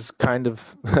page is kind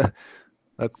of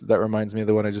that reminds me of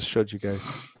the one I just showed you guys.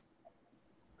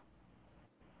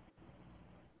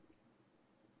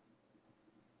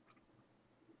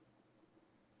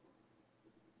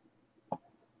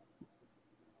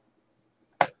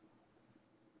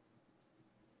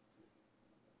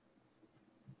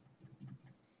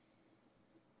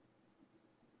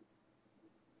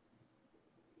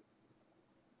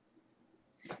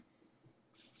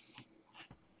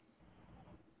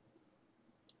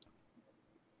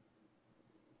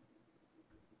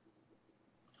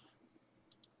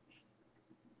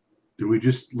 Did we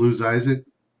just lose Isaac?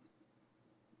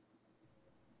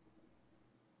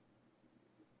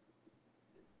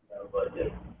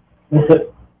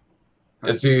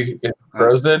 Is he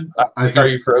frozen? Are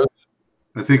you frozen?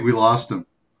 I think we lost him.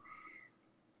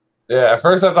 Yeah, at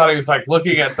first I thought he was like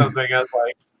looking at something. I was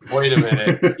like, wait a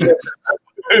minute.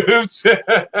 Oops.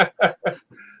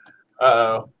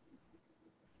 Uh-oh.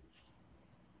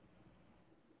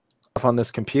 On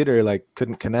this computer, like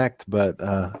couldn't connect, but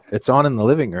it's on in the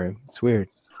living room. It's weird.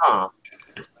 Huh.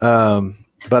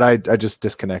 But I just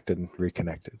disconnected and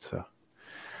reconnected. So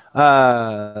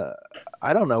I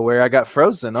don't know where I got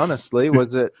frozen, honestly.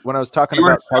 Was it when I was talking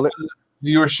about color?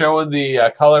 You were showing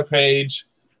the color page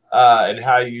and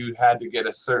how you had to get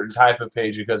a certain type of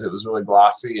page because it was really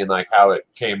glossy and like how it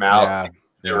came out.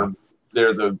 Yeah.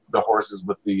 They're the horses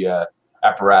with the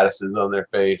apparatuses on their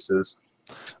faces.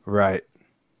 Right.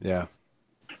 Yeah.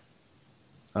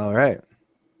 All right.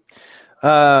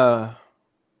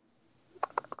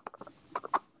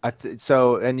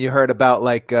 So, and you heard about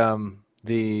like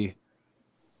the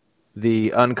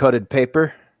uncoated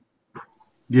paper?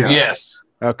 Yeah. Yes.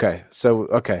 Okay. So,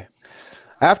 okay.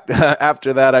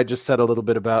 After that, I just said a little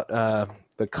bit about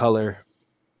the color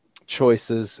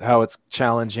choices, how it's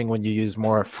challenging when you use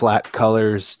more flat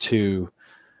colors to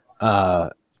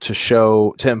imply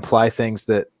things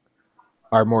that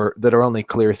are only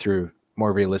clear through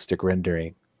more realistic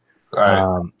rendering.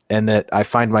 Right. And that I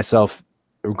find myself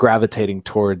gravitating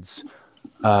towards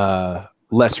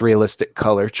less realistic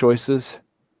color choices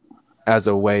as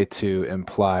a way to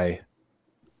imply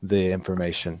the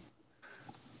information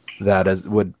that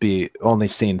would be only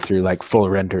seen through like full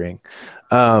rendering.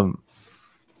 But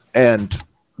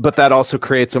that also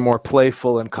creates a more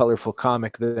playful and colorful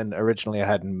comic than originally I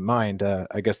had in mind.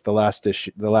 I guess the last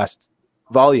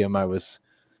volume I was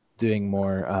doing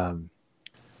more.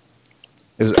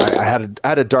 I had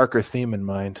a darker theme in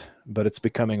mind, but it's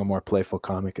becoming a more playful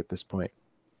comic at this point.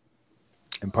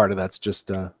 And part of that's just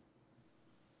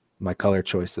my color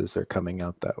choices are coming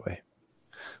out that way.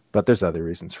 But there's other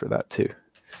reasons for that too.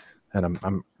 And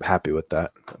I'm happy with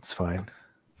that. That's fine.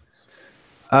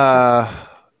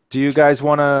 Do you guys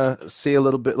want to see a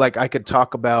little bit? Like I could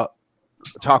talk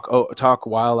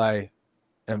while I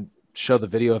show the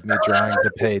video of me drawing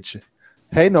the page.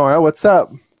 Hey Nora, what's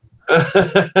up?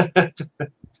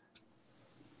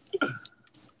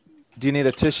 Do you need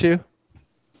a tissue?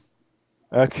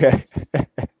 Okay.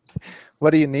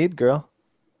 What do you need, girl?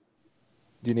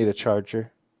 Do you need a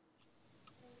charger?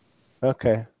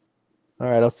 Okay. All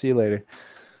right, I'll see you later.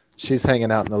 She's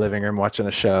hanging out in the living room watching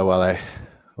a show while I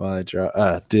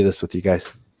do this with you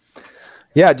guys.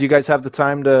 Yeah, do you guys have the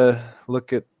time to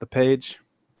look at the page?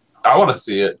 I want to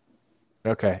see it.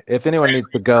 Okay. If anyone needs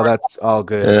to go, that's all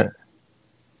good.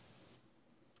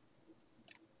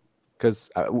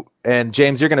 And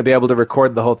James, you're going to be able to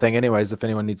record the whole thing anyways if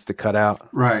anyone needs to cut out.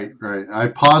 Right. I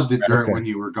paused it during when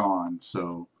you were gone,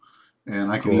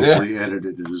 and I can easily edit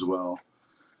it as well.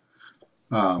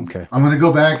 Okay. I'm going to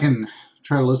go back and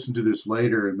try to listen to this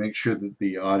later and make sure that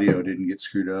the audio didn't get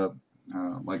screwed up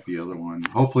like the other one.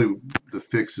 Hopefully the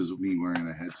fix is me wearing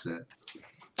the headset.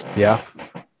 Yeah.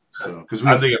 So, because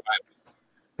I think it might.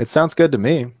 It sounds good to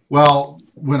me. Well,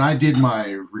 when I did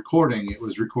my recording, it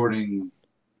was recording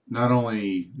not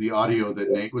only the audio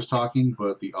that Nate was talking,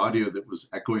 but the audio that was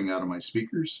echoing out of my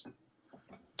speakers.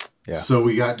 Yeah. So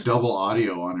we got double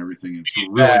audio on everything. It's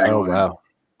really annoying. Oh,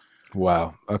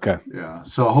 wow. Okay. Yeah.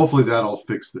 So hopefully that'll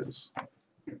fix this.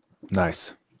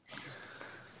 Nice.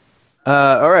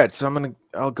 All right. So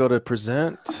I'll go to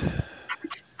present.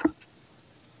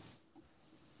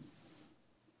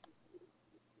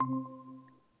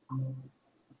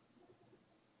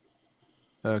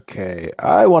 Okay.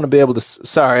 I want to be able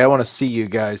to, I want to see you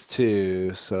guys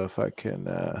too. So if I can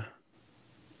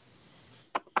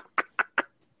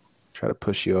try to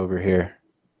push you over here.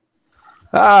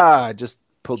 I just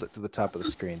pulled it to the top of the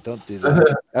screen. Don't do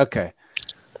that. Okay.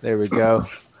 There we go.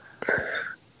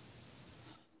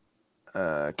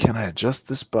 Can I adjust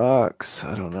this box?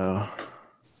 I don't know.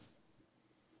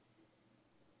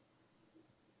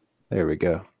 There we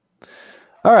go.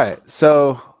 All right.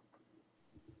 So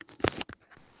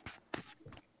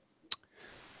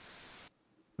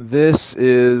this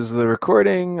is the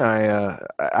recording.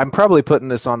 I'm probably putting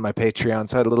this on my Patreon.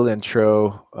 So I had a little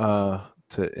intro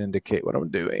to indicate what I'm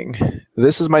doing.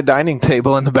 This is my dining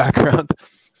table in the background.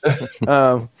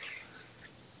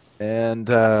 And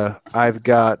I've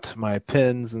got my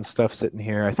pins and stuff sitting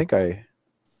here. I think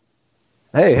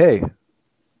Hey.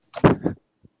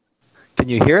 Can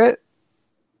you hear it?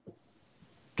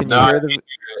 Can you hear it?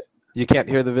 You can't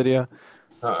hear the video?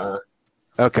 Uh-uh.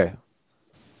 Okay.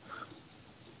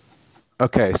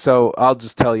 Okay, so I'll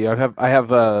just tell you. I have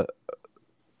the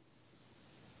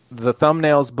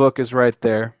thumbnails book is right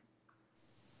there,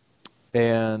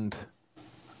 and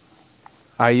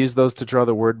I use those to draw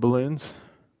the word balloons.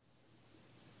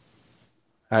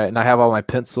 All right, and I have all my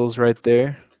pencils right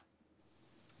there.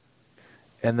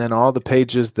 And then all the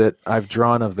pages that I've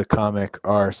drawn of the comic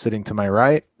are sitting to my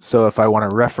right. So if I want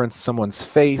to reference someone's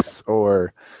face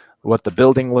or what the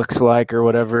building looks like or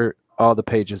whatever, all the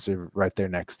pages are right there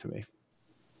next to me.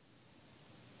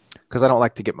 Because I don't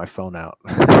like to get my phone out.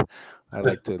 I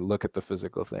like to look at the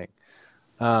physical thing.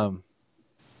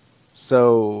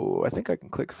 So I think I can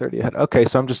click 30 ahead. Okay,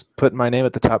 so I'm just putting my name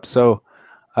at the top. So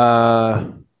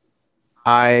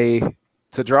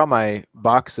to draw my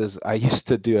boxes, I used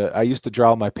to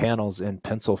draw my panels in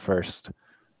pencil first,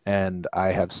 and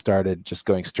I have started just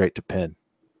going straight to pen.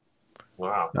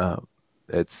 Wow.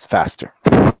 It's faster.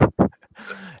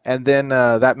 And then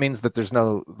that means that there's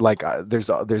no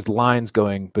there's lines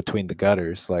going between the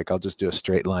gutters. Like I'll just do a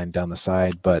straight line down the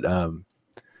side, but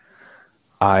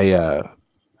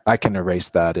I can erase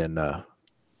that in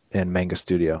Manga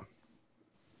Studio.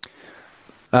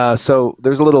 So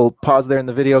there's a little pause there in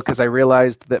the video because I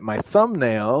realized that my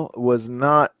thumbnail was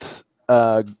no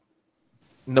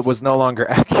longer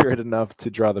accurate enough to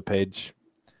draw the page.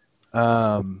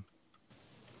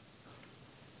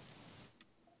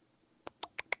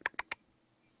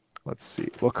 Let's see.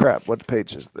 Well, crap. What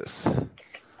page is this? I'm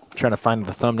trying to find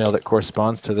the thumbnail that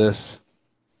corresponds to this.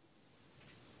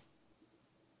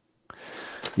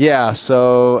 Yeah,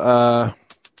 so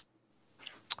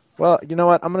well, you know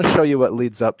what? I'm going to show you what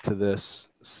leads up to this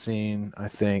scene, I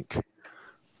think,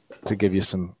 to give you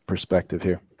some perspective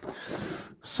here.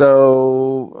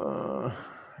 So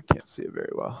I can't see it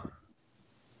very well.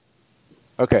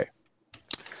 Okay.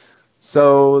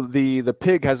 So the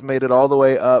pig has made it all the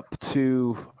way up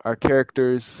to our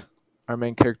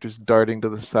main characters darting to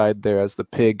the side there as the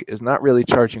pig is not really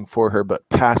charging for her, but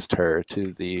past her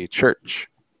to the church.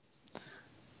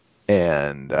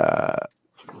 And I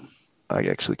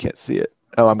actually can't see it.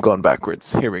 Oh, I'm going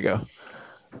backwards. Here we go.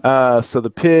 So the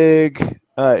pig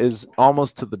is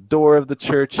almost to the door of the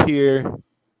church here.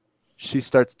 She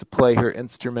starts to play her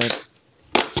instrument,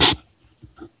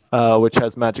 which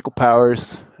has magical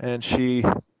powers. And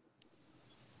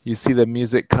you see the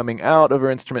music coming out of her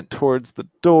instrument towards the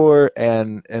door.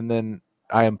 And then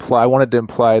I wanted to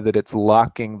imply that it's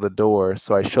locking the door.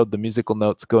 So I showed the musical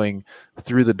notes going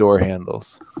through the door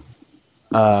handles.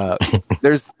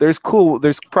 There's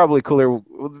probably cooler.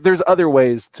 There's other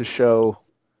ways to show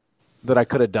that I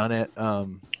could have done it,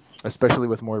 especially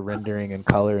with more rendering and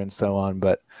color and so on.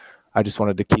 But I just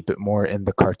wanted to keep it more in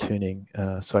the cartooning,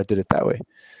 so I did it that way.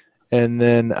 And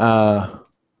then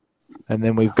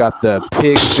we've got the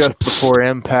pig just before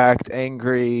impact,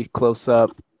 angry, close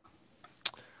up,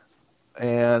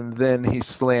 and then he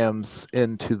slams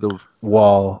into the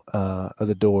wall of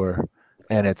the door,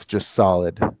 and it's just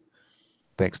solid.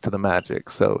 Thanks to the magic,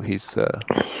 so he's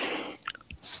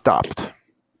stopped.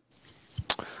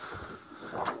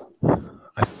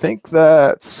 I think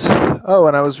that's... Oh,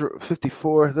 and I was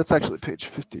 54. That's actually page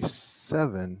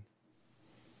 57.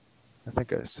 I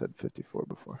think I said 54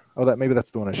 before. Oh, maybe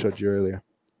that's the one I showed you earlier.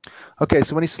 Okay,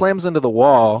 so when he slams into the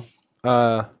wall,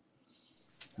 that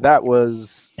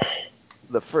was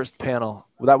the first panel.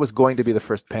 Well, that was going to be the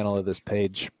first panel of this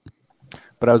page.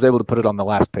 But I was able to put it on the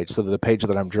last page, so the page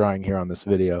that I'm drawing here on this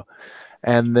video.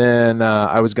 And then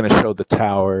I was going to show the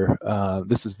tower.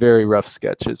 This is very rough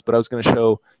sketches, but I was going to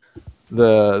show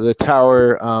the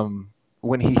tower.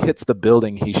 When he hits the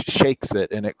building, he shakes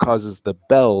it, and it causes the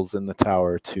bells in the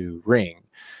tower to ring.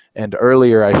 And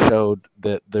earlier I showed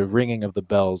that the ringing of the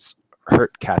bells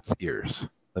hurt Cat's ears,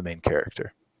 the main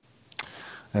character.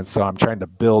 And so I'm trying to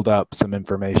build up some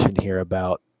information here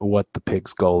about what the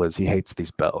pig's goal is. He hates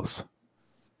these bells.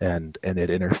 And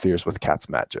it interferes with Cat's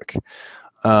magic.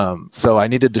 So I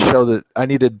needed to show that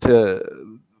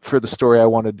for the story, I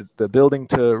wanted the building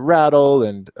to rattle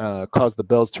and cause the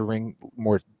bells to ring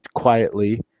more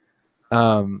quietly.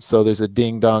 So there's a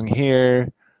ding dong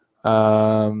here.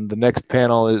 The next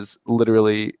panel is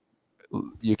literally,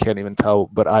 you can't even tell,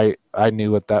 but I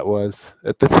knew what that was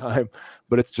at the time,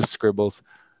 but it's just scribbles.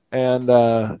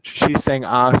 And she's saying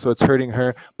so it's hurting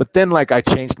her. But then like I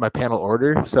changed my panel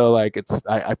order, so like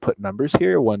I put numbers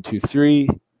here 1 2 3,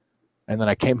 and then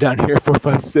I came down here 4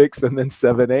 5 6, and then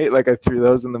 7 8. Like I threw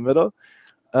those in the middle.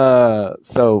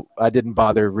 So I didn't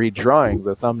bother redrawing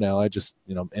the thumbnail. I just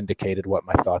indicated what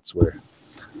my thoughts were.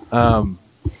 Let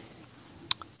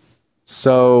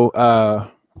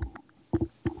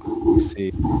me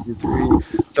see. 3.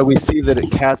 So we see that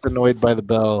Cat's annoyed by the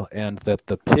bell, and that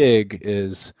the pig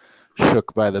is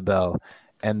shook by the bell.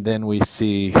 And then we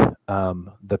see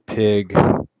the pig.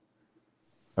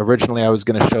 Originally, I was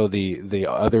going to show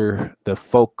the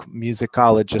folk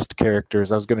musicologist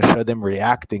characters. I was going to show them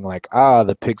reacting like,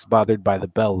 the pig's bothered by the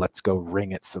bell. Let's go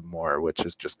ring it some more, which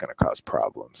is just going to cause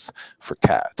problems for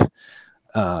Cat.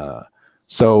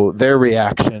 So their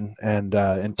reaction and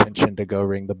intention to go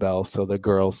ring the bell. So the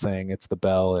girl saying it's the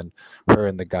bell, and her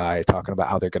and the guy talking about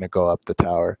how they're going to go up the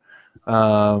tower.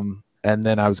 And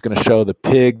then I was going to show the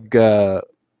pig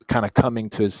kind of coming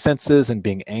to his senses and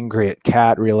being angry at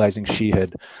Cat, realizing she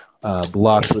had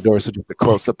blocked the door. So just a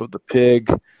close-up of the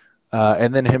pig.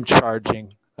 And then him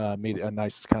charging, a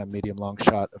nice kind of medium long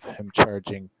shot of him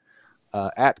charging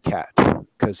at Cat,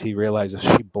 because he realizes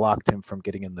she blocked him from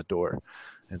getting in the door.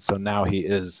 And so now he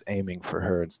is aiming for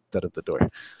her instead of the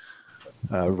door,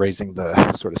 raising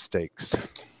the sort of stakes.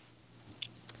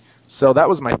 So that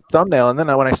was my thumbnail. And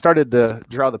then when I started to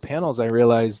draw the panels, I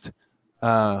realized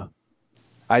I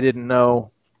didn't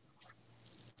know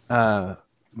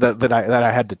that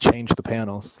I had to change the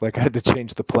panels. Like I had to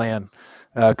change the plan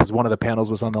because one of the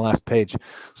panels was on the last page.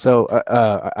 So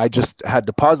I just had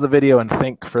to pause the video and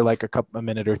think for like a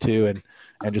minute or two and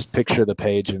just picture the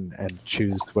page and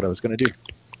choose what I was going to do.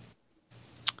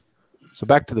 So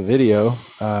back to the video,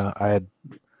 I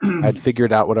had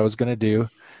figured out what I was going to do.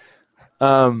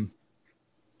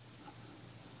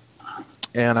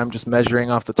 And I'm just measuring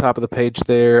off the top of the page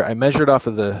there. I measured off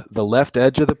of the left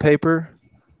edge of the paper,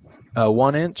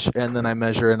 1 inch, and then I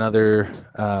measure another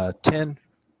 10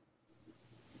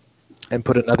 and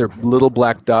put another little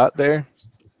black dot there.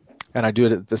 And I do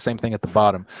it the same thing at the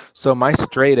bottom. So my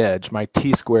straight edge, my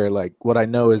T-square, like what I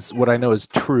know is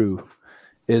true,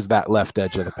 is that left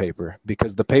edge of the paper,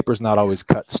 because the paper's not always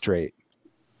cut straight.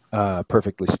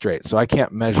 Perfectly straight. So I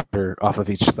can't measure off of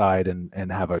each side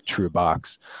and have a true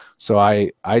box. So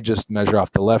I just measure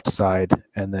off the left side,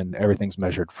 and then everything's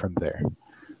measured from there.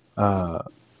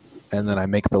 And then I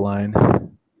make the line.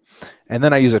 And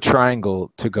then I use a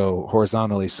triangle to go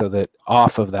horizontally so that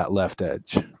off of that left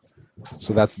edge.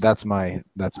 So that's my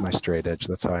straight edge.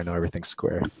 That's how I know everything's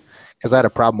square. Because I had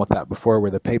a problem with that before where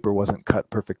the paper wasn't cut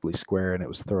perfectly square and it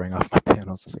was throwing off my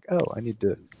panels. I was like, oh, I need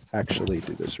to actually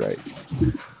do this right.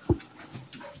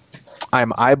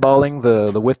 I'm eyeballing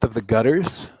the width of the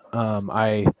gutters.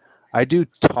 I do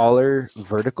taller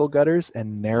vertical gutters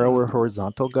and narrower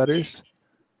horizontal gutters.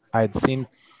 I had seen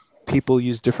people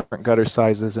use different gutter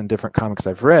sizes in different comics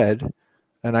I've read,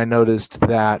 and I noticed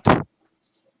that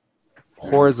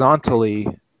horizontally,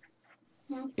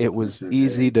 it was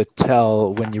easy to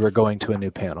tell when you were going to a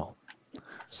new panel.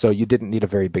 So you didn't need a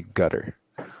very big gutter.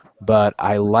 But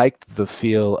I liked the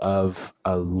feel of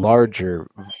a larger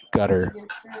gutter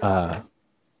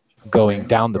going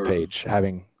down the page,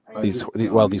 having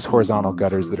these horizontal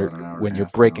gutters that are when you're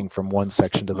breaking from one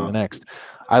section to the next.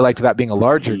 I liked that being a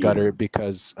larger gutter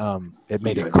because it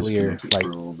made it clear. Like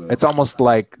it's almost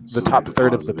like the top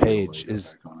third of the page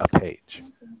is a page.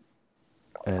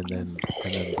 And then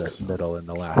the middle and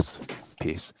the last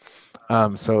piece.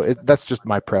 So that's just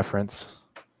my preference.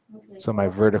 So my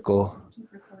vertical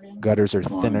gutters are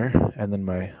thinner, and then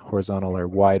my horizontal are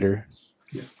wider,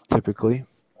 typically.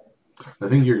 I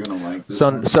think you're gonna like this.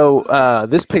 So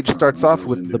this page starts off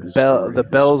with the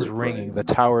bells ringing, the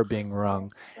tower being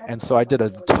rung, and so I did a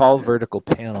tall vertical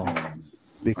panel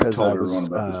because I was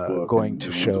going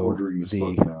to show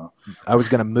I was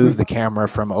going to move the camera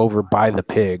from over by the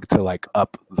pig to like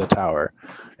up the tower.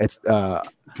 It's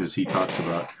because he talks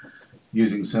about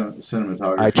using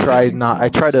cinematography. I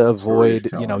try to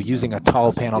avoid using a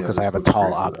tall panel because I have a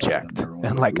tall object,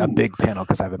 and like a big panel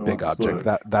because I have a big object.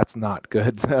 That's not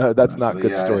good. That's not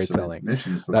good storytelling.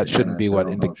 That shouldn't be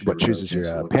what chooses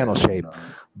your panel shape.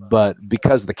 But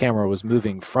because the camera was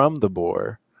moving from the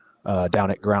bore down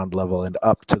at ground level and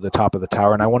up to the top of the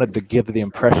tower, and I wanted to give the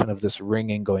impression of this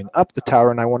ringing going up the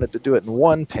tower, and I wanted to do it in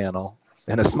one panel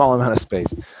in a small amount of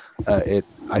space.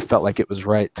 I felt like it was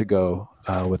right to go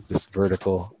with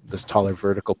this taller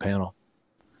vertical panel,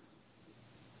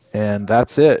 and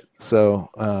that's it.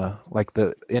 So like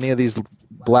any of these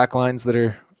black lines that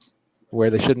are where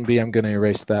they shouldn't be, I'm going to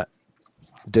erase that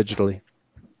digitally.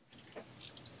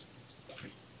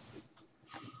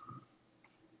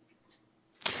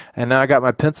 And now I got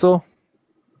my pencil.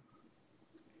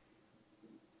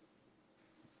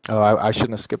 Oh, I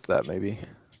shouldn't have skipped that, maybe.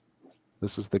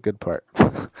 This is the good part.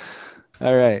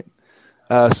 All right.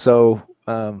 So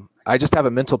I just have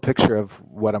a mental picture of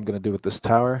what I'm going to do with this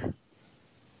tower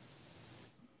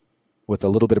with a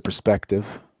little bit of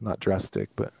perspective, not drastic,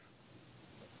 but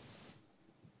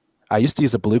I used to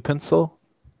use a blue pencil,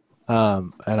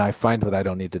 and I find that I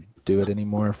don't need to do it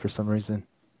anymore for some reason.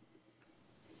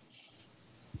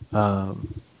 And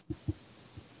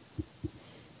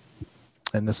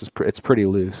this is it's pretty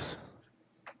loose.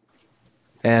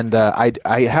 And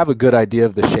I have a good idea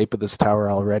of the shape of this tower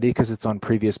already because it's on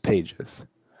previous pages.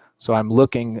 So I'm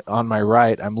looking on my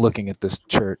right, I'm looking at this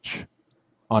church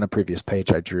on a previous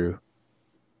page I drew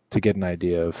to get an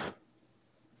idea of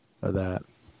that.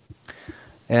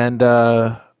 And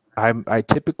I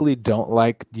typically don't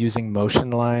like using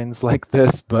motion lines like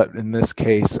this, but in this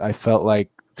case, I felt like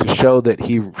to show that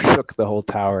he shook the whole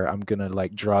tower, I'm gonna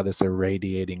like draw this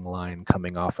irradiating line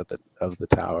coming off of the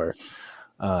tower,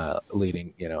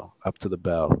 leading, you know, up to the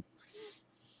bell.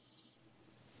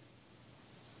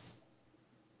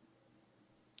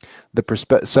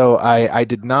 So I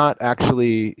did not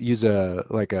actually use a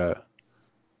what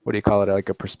do you call it, like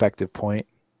a perspective point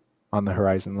on the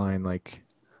horizon line. Like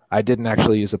I didn't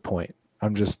actually use a point.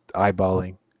 I'm just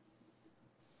eyeballing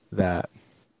that.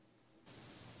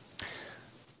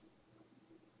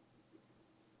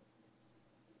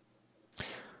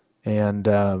 And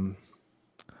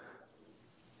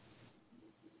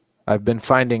I've been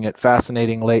finding it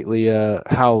fascinating lately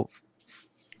how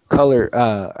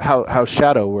how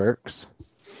shadow works,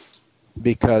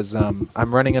 because I'm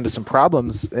running into some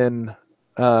problems in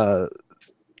I'm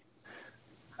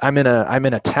in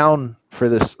a town for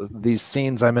these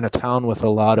scenes. I'm in a town with a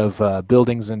lot of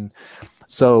buildings, and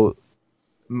so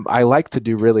I like to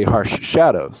do really harsh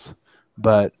shadows.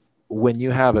 But when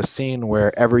you have a scene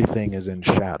where everything is in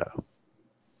shadow,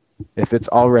 if it's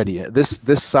already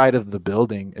this side of the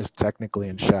building is technically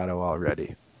in shadow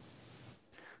already.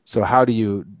 So how do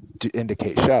you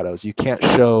indicate shadows? You can't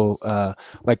show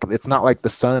like it's not like the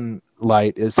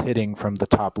sunlight is hitting from the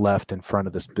top left in front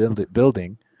of this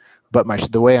building. But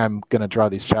the way I'm going to draw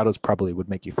these shadows probably would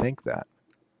make you think that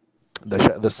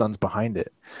the sun's behind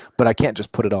it. But I can't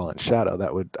just put it all in shadow.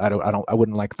 That would I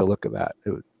wouldn't like the look of that.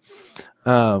 It would,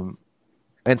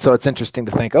 and so it's interesting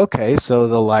to think, okay, so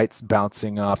the light's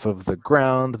bouncing off of the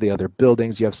ground, the other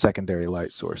buildings, you have secondary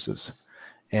light sources.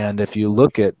 And if you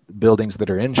look at buildings that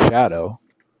are in shadow,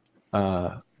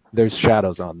 there's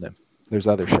shadows on them. There's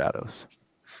other shadows.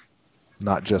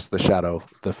 Not just the shadow,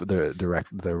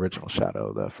 the original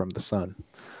shadow from the sun.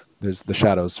 There's the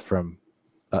shadows from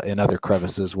in other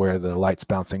crevices where the light's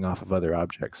bouncing off of other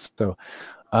objects. So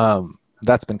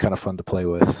that's been kind of fun to play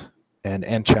with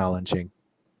and challenging.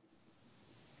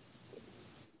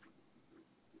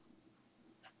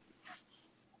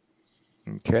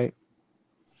 Okay,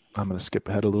 I'm going to skip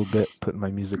ahead a little bit, putting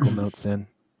my musical notes in.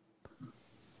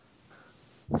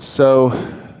 So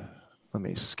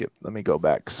let me go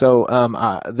back. So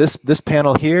this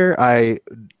panel here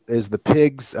is the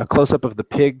pigs, a close-up of the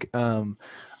pig.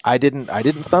 I didn't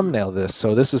thumbnail this,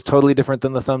 so this is totally different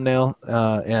than the thumbnail,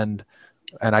 and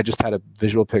I just had a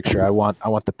visual picture. I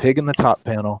want the pig in the top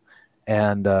panel,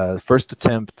 and first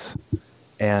attempt,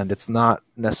 and it's not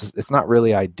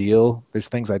really ideal. There's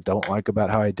things I don't like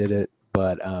about how I did it,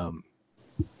 but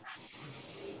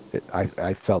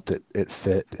I felt it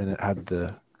fit, and it had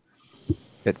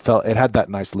that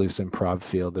nice loose improv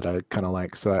feel that I kind of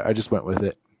like, so I just went with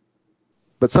it.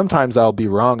 But sometimes I'll be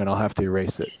wrong and I'll have to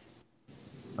erase it.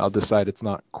 I'll decide it's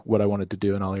not what I wanted to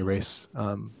do and I'll erase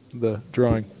the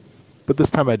drawing. But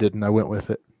this time I didn't. I went with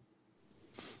it.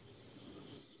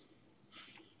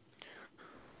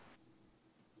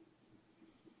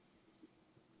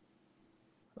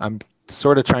 I'm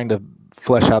sort of trying to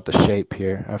flesh out the shape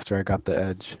here after I got the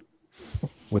edge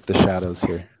with the shadows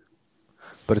here.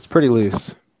 But it's pretty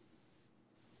loose.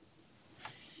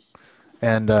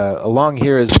 And along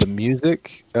here is the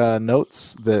music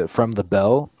notes from the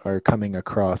bell are coming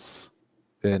across,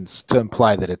 and to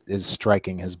imply that it is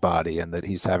striking his body and that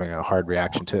he's having a hard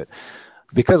reaction to it.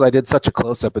 Because I did such a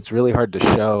close-up, it's really hard to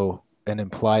show and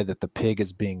imply that the pig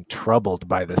is being troubled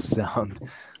by this sound.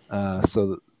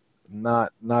 So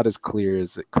not as clear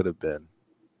as it could have been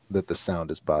that the sound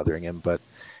is bothering him. But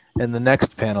in the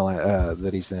next panel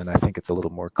that he's in, I think it's a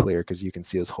little more clear because you can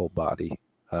see his whole body,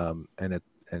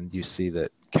 and you see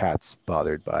that Cat's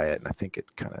bothered by it, and I think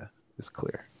it kind of is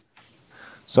clear.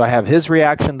 So I have his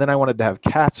reaction, then I wanted to have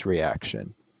Cat's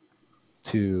reaction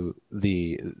to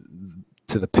the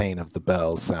pain of the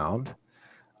bell sound.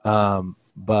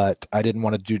 But I didn't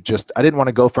want to I didn't want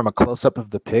to go from a close-up of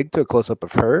the pig to a close-up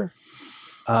of her,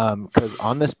 because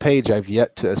on this page I've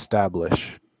yet to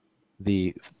establish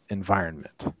the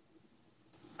environment.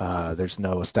 There's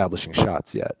no establishing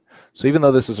shots yet. So even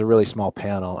though this is a really small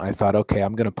panel, I thought, okay,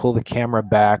 I'm going to pull the camera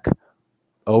back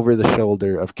over the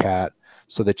shoulder of Cat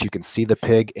so that you can see the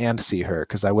pig and see her,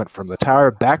 because I went from the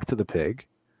tower back to the pig.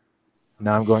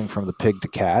 Now I'm going from the pig to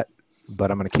Cat,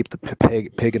 but I'm going to keep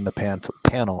the pig in the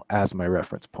panel as my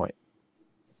reference point.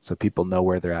 so people know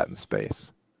where they're at in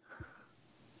space.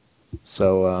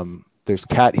 So there's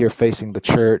Cat here facing the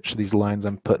church. These lines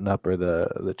I'm putting up are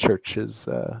the church's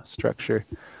structure.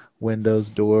 Windows,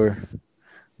 door.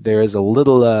 There is a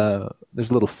little there's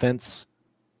a little fence,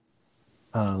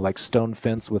 like stone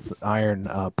fence with iron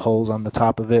poles on the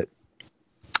top of it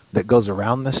that goes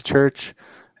around this church,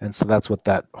 and so that's what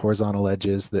that horizontal edge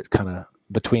is, that kind of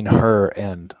between her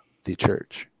and the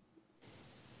church.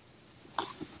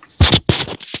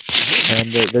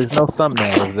 And there's no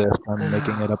thumbnail of this. I'm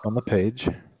making it up on the page.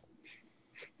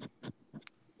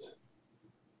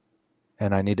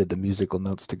 And I needed the musical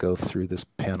notes to go through this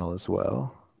panel as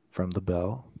well from the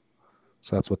bell.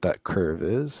 So that's what that curve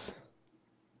is.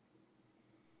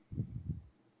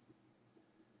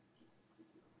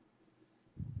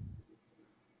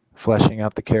 Fleshing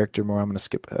out the character more. I'm going to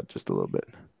skip ahead just a little bit.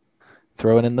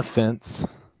 Throwing in the fence.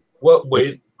 What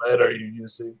weight lead are you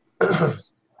using?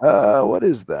 What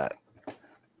is that?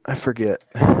 I forget.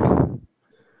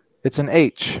 It's an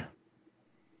H.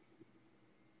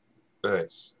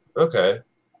 Nice. Okay.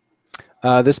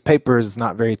 This paper is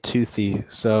not very toothy,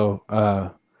 so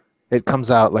it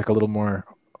comes out like a little more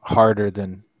harder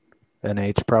than an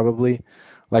H probably.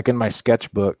 Like in my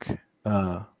sketchbook,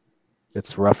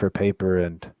 it's rougher paper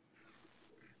and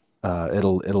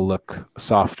it'll look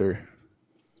softer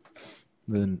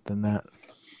than that.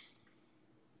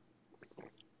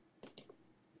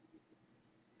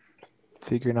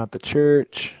 Figuring out the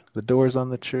church, the doors on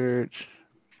the church.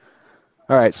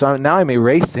 All right, so now I'm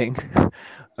erasing.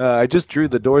 I just drew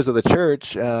the doors of the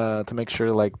church to make sure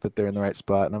like that they're in the right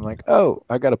spot, and I'm like, oh,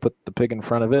 I got to put the pig in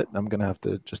front of it. I'm gonna have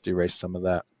to just erase some of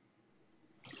that.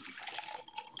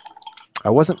 I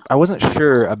wasn't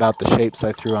sure about the shapes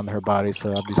I threw on her body,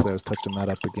 so obviously I was touching that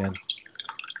up again.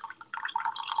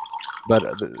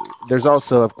 But there's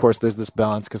also, of course, there's this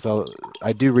balance because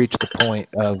I do reach the point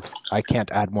of I can't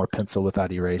add more pencil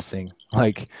without erasing,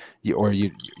 like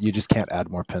you just can't add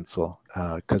more pencil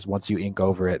because once you ink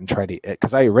over it and try to,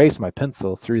 because I erase my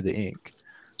pencil through the ink,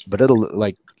 but it'll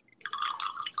like,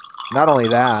 not only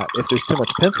that, if there's too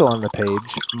much pencil on the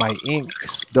page, my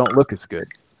inks don't look as good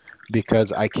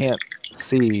because I can't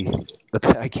see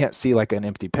like an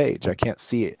empty page. I can't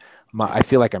see it. I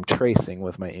feel like I'm tracing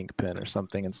with my ink pen or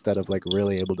something instead of like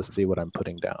really able to see what I'm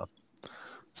putting down.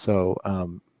 So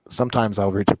sometimes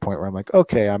I'll reach a point where I'm like,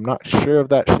 okay, I'm not sure of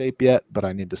that shape yet, but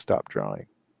I need to stop drawing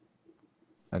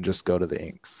and just go to the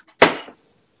inks.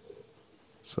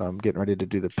 So I'm getting ready to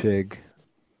do the pig.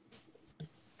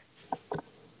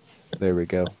 There we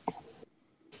go.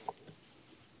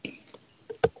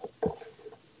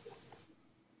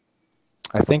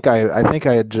 I think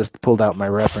I had just pulled out my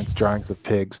reference drawings of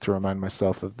pigs to remind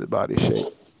myself of the body shape.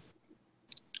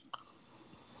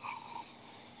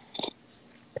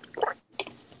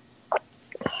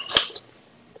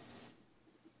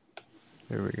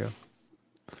 There we go.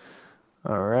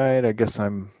 All right, I guess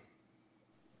I'm,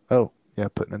 oh, yeah,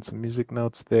 putting in some music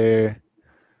notes there.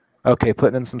 Okay,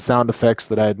 putting in some sound effects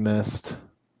that I had missed.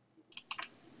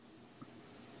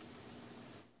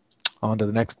 On to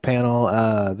the next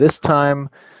panel. This time,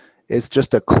 it's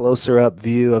just a closer up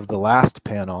view of the last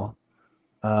panel.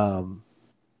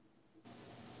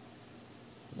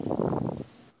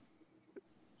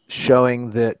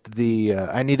 Showing that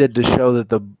I needed to show that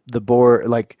the boar,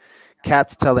 like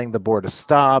Cat's telling the boar to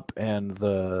stop, and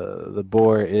the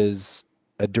boar is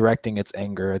directing its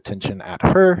anger attention at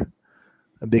her,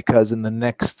 because in the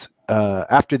next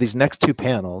after these next two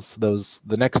panels,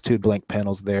 the next two blank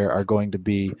panels there are going to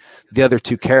be the other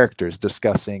two characters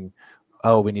discussing,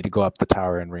 oh, we need to go up the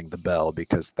tower and ring the bell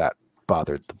because that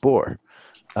bothered the boar.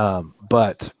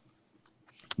 But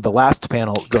the last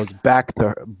panel goes back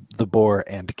to the boar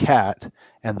and Cat,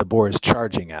 and the boar is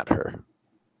charging at her.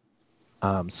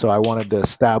 So I wanted to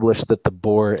establish that the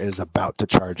boar is about to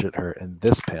charge at her in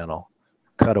this panel,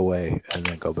 cut away, and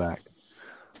then go back.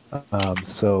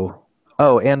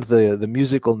 Oh, and the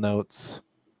musical notes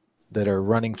that are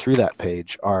running through that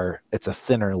page it's a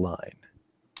thinner line.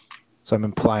 So I'm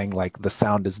implying like the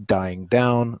sound is dying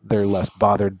down. They're less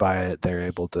bothered by it. They're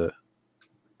able to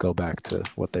go back to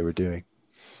what they were doing.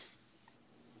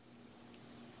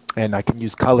 And I can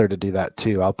use color to do that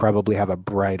too. I'll probably have a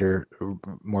brighter,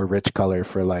 more rich color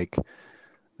for like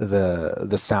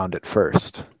the sound at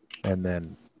first, and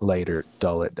then later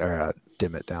dull it or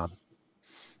dim it down.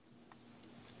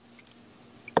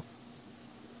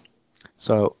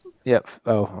 So, yep.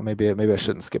 Oh, maybe I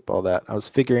shouldn't skip all that. I was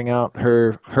figuring out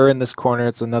her in this corner.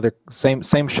 It's another same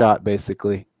shot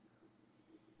basically,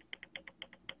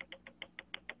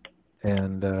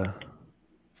 and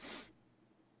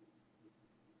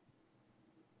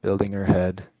building her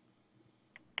head.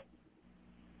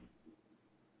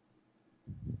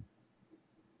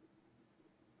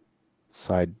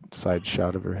 side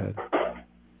shot of her head.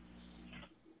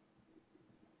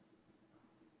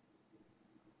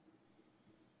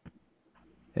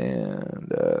 And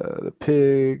the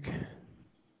pig.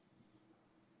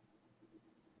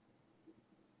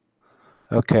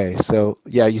 Okay, so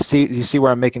yeah, you see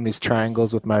where I'm making these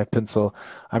triangles with my pencil.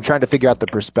 I'm trying to figure out the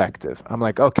perspective. I'm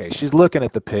like, okay, she's looking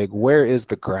at the pig. Where is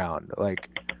the ground? Like,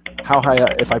 how high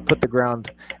up? If I put the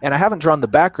ground, and I haven't drawn the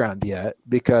background yet,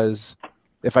 because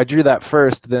if I drew that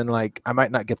first, then like I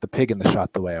might not get the pig in the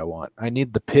shot the way I want. I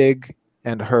need the pig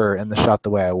and her in the shot the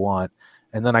way I want,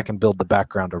 and then I can build the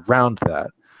background around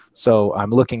that. So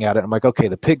I'm looking at it. I'm like, okay,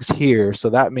 the pig's here, so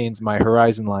that means my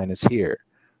horizon line is here.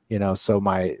 You know, so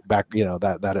my back, you know,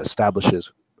 that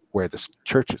establishes where this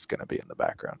church is going to be in the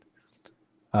background,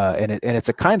 and it's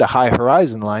a kind of high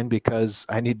horizon line because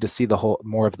I need to see the whole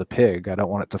more of the pig. I don't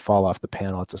want it to fall off the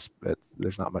panel.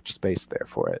 There's not much space there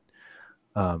for it.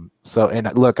 So,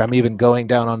 and look, I'm even going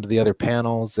down onto the other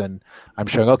panels, and I'm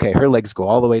showing, okay, her legs go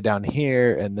all the way down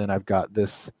here, and then I've got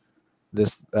this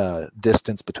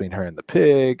distance between her and the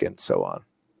pig, and so on.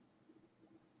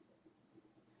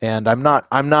 And I'm not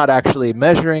actually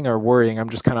measuring or worrying.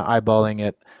 I'm just kind of eyeballing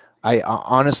it. I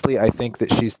honestly, I think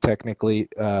that she's technically,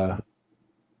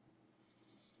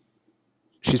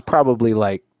 she's probably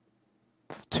like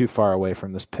too far away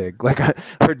from this pig. Like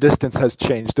her distance has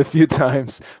changed a few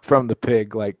times from the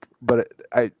pig. Like, but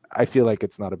I feel like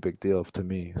it's not a big deal to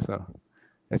me. So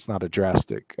it's not a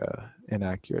drastic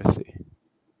inaccuracy.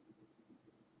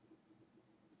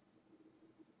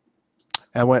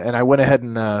 And I went ahead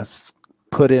and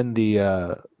put in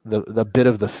the bit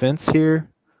of the fence here.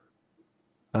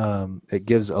 It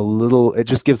gives it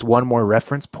just gives one more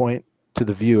reference point to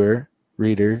the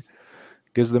reader,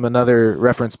 gives them another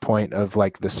reference point of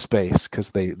like the space,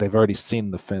 because they've already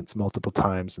seen the fence multiple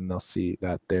times and they'll see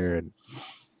that there, and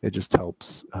it just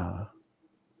helps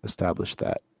establish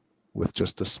that with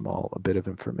just a bit of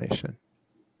information.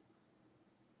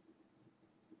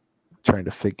 Trying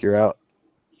to figure out.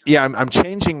 Yeah, I'm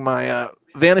changing my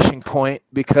vanishing point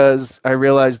because I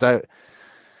realized where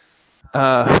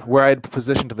I had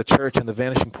positioned the church and the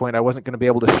vanishing point, I wasn't going to be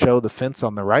able to show the fence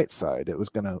on the right side. It was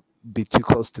going to be too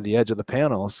close to the edge of the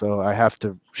panel, so I have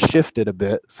to shift it a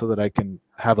bit so that I can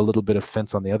have a little bit of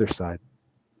fence on the other side,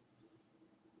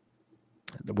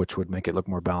 which would make it look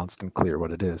more balanced and clear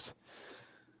what it is.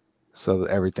 So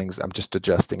I'm just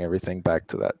adjusting everything back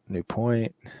to that new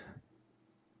point.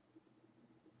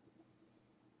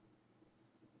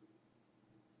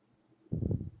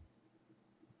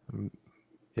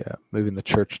 Yeah, moving the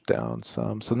church down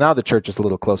some. So now the church is a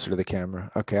little closer to the camera.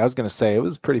 Okay, I was going to say it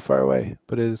was pretty far away,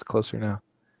 but it is closer now.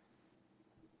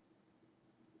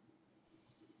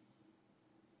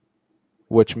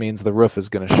 Which means the roof is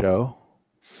going to show.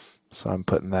 So I'm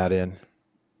putting that in.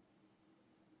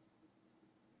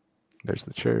 There's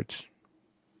the church.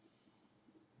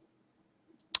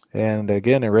 And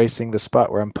again, erasing the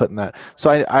spot where I'm putting that. So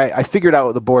I figured out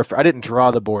what the bore, I didn't draw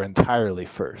the bore entirely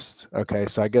first. Okay,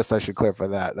 so I guess I should clarify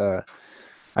that.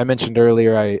 I mentioned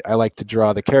earlier I like to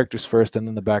draw the characters first and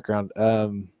then the background.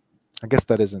 I guess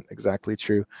that isn't exactly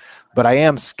true, but I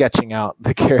am sketching out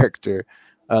the character.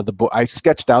 I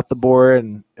sketched out the bore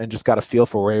and just got a feel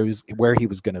for where he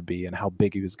was going to be and how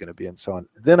big he was going to be and so on.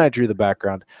 Then I drew the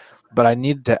background, but I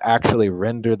needed to actually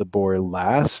render the bore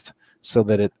last, so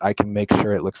that I can make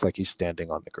sure it looks like he's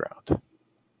standing on the ground.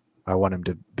 I want him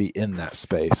to be in that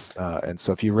space, and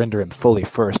so if you render him fully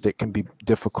first, it can be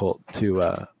difficult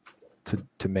to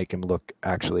make him look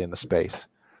actually in the space.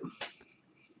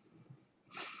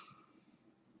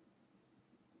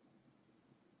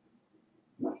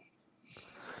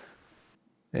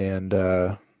 And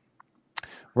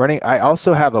I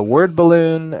also have a word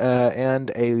balloon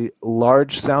and a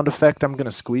large sound effect I'm going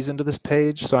to squeeze into this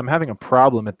page. So I'm having a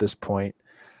problem at this point.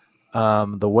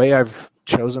 The way I've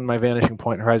chosen my vanishing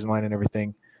point, horizon line, and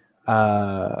everything,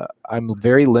 I'm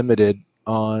very limited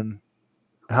on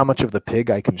how much of the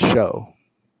pig I can show.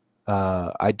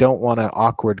 I don't want an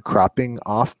awkward cropping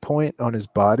off point on his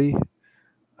body,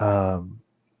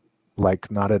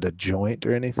 like not at a joint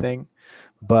or anything.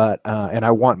 But I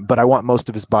want most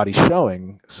of his body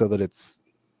showing so that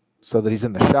he's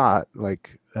in the shot,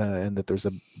 like and that there's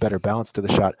a better balance to the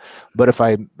shot. But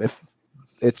if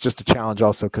it's just a challenge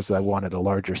also because I wanted a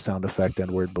larger sound effect and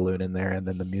word balloon in there, and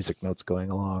then the music notes going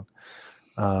along.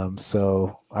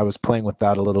 So I was playing with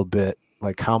that a little bit,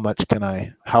 like how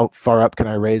far up can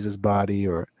I raise his body,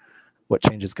 or what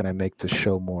changes can I make to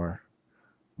show more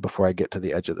before I get to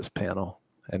the edge of this panel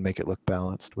and make it look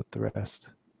balanced with the rest.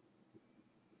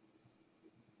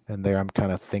 And there I'm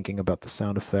kind of thinking about the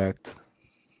sound effect.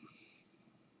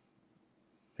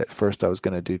 At first I was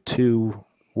going to do 2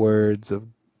 words of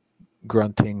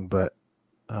grunting, but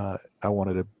I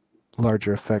wanted a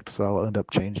larger effect, so I'll end up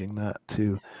changing that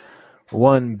to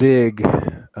 1 big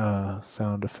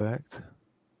sound effect.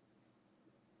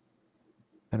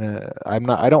 And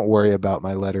I don't worry about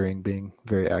my lettering being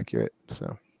very accurate,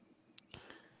 so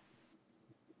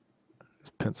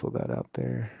just pencil that out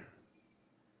there.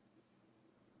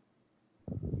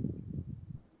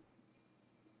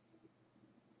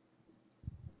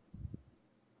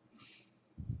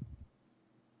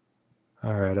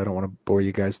 All right, I don't want to bore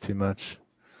you guys too much.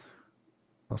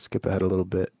 I'll skip ahead a little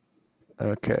bit.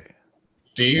 Okay.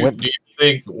 Do you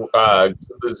think the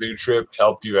zoo trip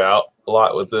helped you out a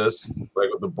lot with this, like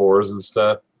with the boars and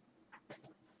stuff?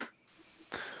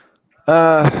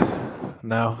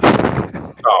 No.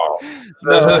 Oh.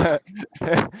 No.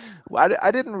 Well,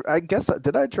 I didn't. I guess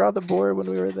did I draw the boar when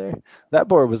we were there? That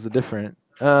boar was different.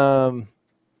 You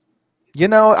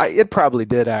know, it probably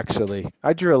did actually.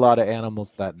 I drew a lot of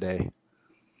animals that day,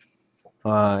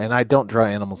 and I don't draw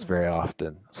animals very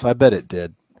often, so I bet it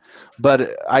did.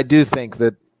 But I do think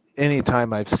that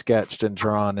anytime I've sketched and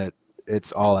drawn it,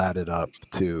 it's all added up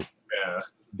to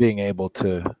being able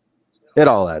to. It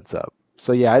all adds up.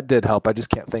 So yeah, it did help. I just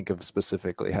can't think of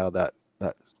specifically how that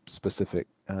specific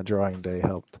drawing day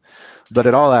helped, but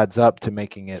it all adds up to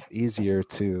making it easier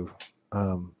to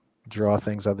draw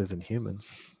things other than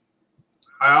humans.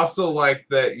 I also like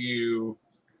that you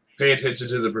pay attention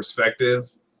to the perspective,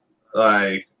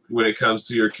 like when it comes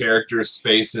to your character's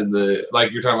space in the,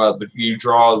 like you're talking about, you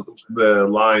draw the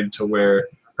line to where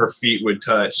her feet would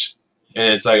touch,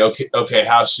 and it's like, okay,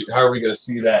 how are we going to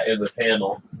see that in the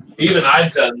panel? Even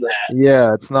I've done that.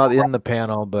 Yeah, it's not in the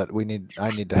panel, but I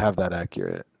need to have that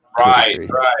accurate. Right.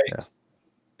 Yeah.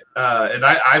 And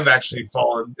I've actually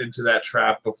fallen into that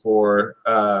trap before.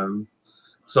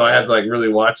 So I had to like really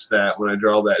watch that when I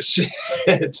draw that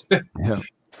shit. Yeah.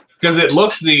 Because it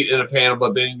looks neat in a panel,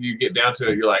 but then you get down to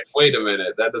it, you're like, wait a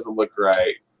minute, that doesn't look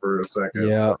right for a second.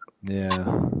 Yeah. So, Yeah.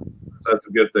 so that's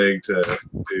a good thing to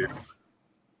do.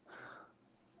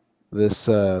 This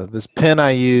pen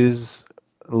I use,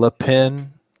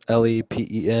 Pen,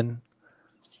 Lepen.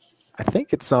 I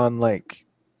think it's on like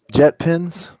Jet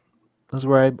Pens. Is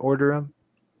where I order them.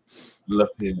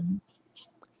 Pen.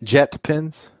 Jet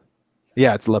Pens.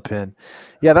 Yeah, it's Pen.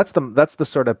 Yeah, that's the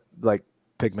sort of like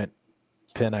pigment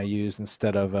pen I use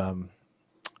instead of a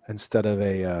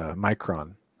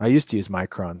micron. I used to use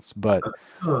microns, but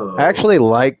I actually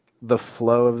like the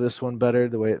flow of this one better,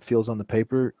 the way it feels on the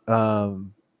paper.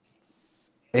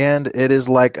 And it is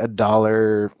like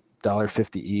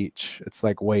 $1.50 each. It's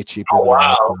like way cheaper. Oh,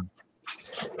 wow.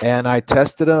 And I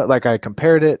tested it, like I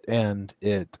compared it, and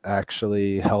it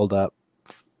actually held up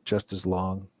just as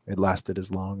long. It lasted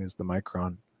as long as the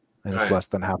micron, and it's less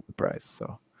than half the price.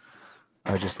 So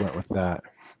I just went with that.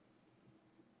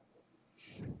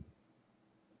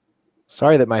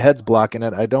 Sorry that my head's blocking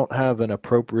it. I don't have an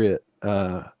appropriate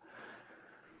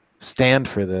stand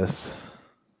for this.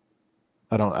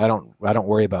 I don't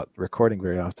worry about recording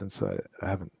very often, so I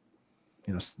haven't,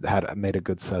 made a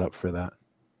good setup for that.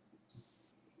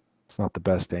 It's not the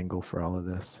best angle for all of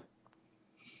this.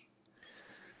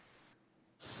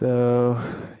 So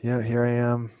yeah, here I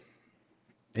am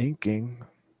inking.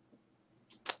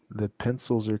 The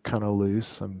pencils are kind of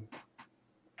loose.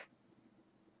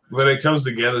 But it comes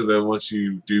together though once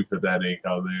you do put that ink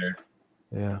on there.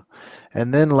 Yeah,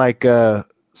 and then like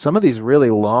some of these really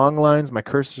long lines, my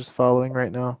cursor's following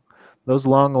right now. Those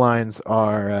long lines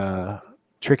are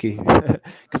tricky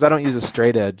because I don't use a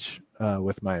straight edge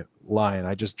with my line.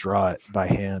 I just draw it by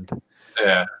hand.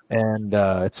 Yeah. And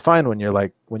it's fine when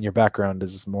your background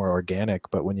is more organic,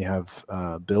 but when you have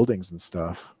buildings and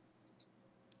stuff,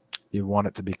 you want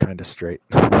it to be kind of straight.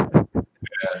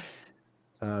 Yeah.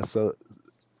 So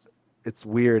it's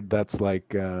weird. That's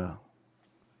like, I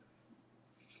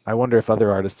wonder if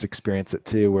other artists experience it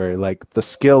too, where like the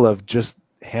skill of just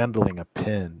handling a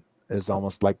pen is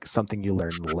almost like something you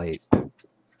learn late.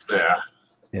 Yeah.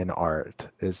 In art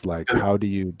is like, how do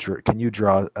you can you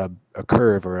draw a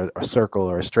curve or a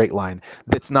circle or a straight line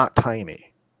that's not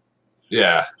tiny?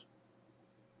 Yeah.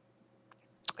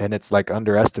 And it's like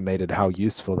underestimated how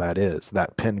useful that is.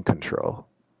 That pen control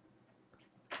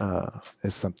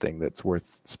is something that's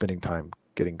worth spending time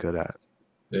getting good at.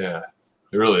 Yeah,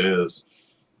 it really is.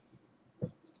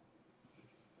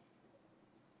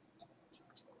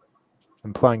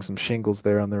 I'm applying some shingles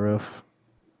there on the roof.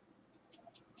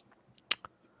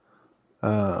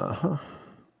 And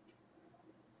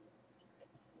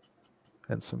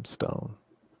some stone.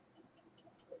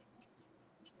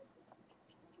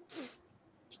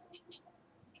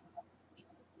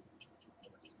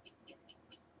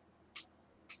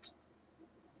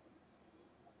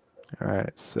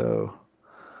 right, so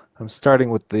I'm starting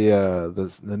with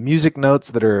the music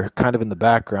notes that are kind of in the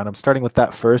background. I'm starting with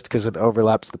that first because it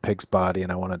overlaps the pig's body,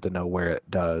 and I wanted to know where it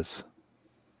does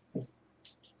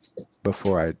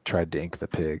before I tried to ink the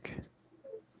pig.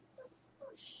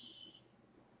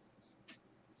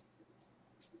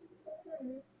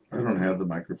 I don't have the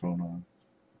microphone on.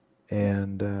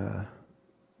 And there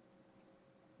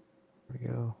we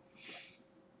go.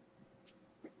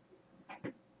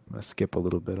 I'm going to skip a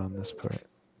little bit on this part.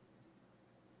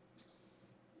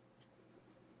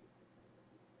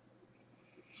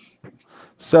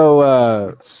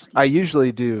 So I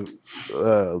usually do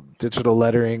digital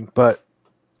lettering, but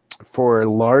for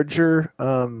larger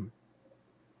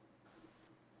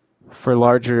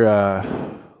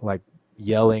like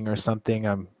yelling or something,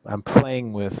 I'm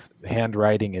playing with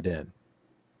handwriting it in,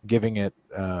 giving it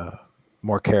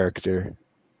more character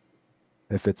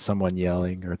if it's someone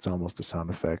yelling or it's almost a sound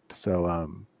effect. So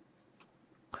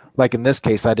like in this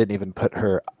case, I didn't even put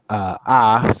her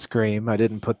scream. I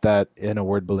didn't put that in a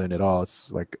word balloon at all.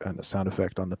 It's like a sound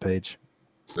effect on the page.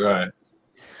 Right.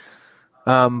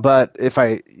 But if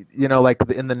I, like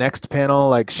in the next panel,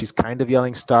 like she's kind of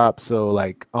yelling stop. So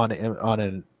like on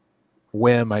a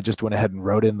whim, I just went ahead and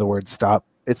wrote in the word stop.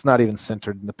 It's not even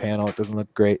centered in the panel. It doesn't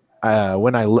look great.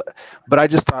 But I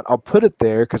just thought I'll put it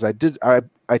there because I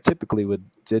typically would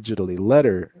digitally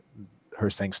letter her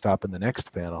saying stop in the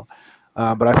next panel.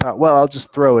 But I thought, well, I'll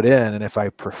just throw it in, and if I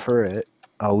prefer it,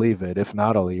 I'll leave it. If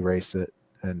not, I'll erase it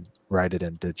and write it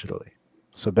in digitally.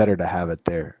 So better to have it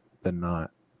there than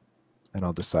not, and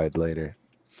I'll decide later.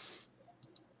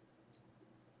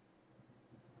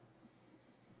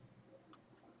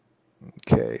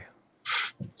 Okay.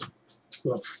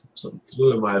 Something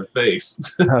flew in my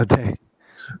face. Oh, dang.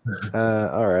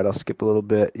 All right, I'll skip a little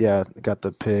bit. Yeah, got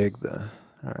the pig.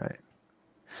 All right.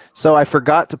 So I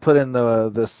forgot to put in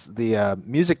the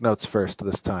music notes first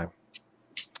this time.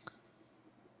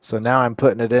 So now I'm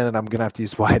putting it in, and I'm gonna have to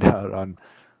use whiteout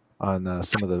on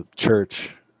some of the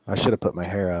church. I should have put my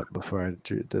hair up before I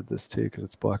did this too, because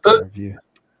it's blocking our view.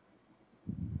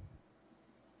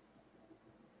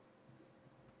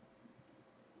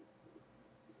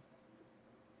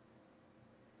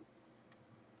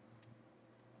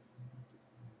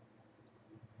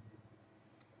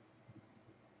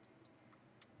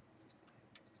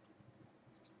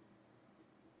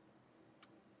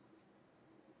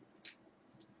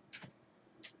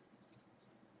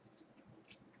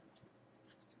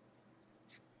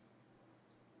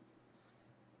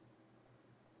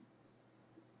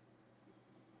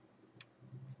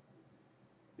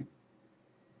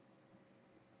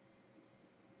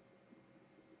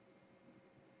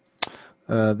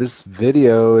 This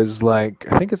video is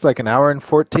like, I think it's like an hour and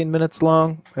 14 minutes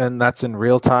long, and that's in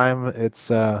real time. It's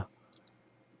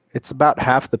about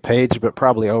half the page, but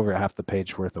probably over half the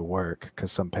page worth of work,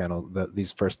 because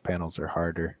these first panels are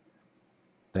harder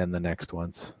than the next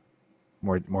ones.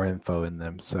 More info in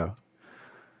them. So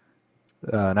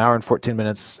an hour and 14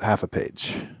 minutes, half a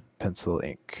page, pencil,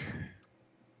 ink.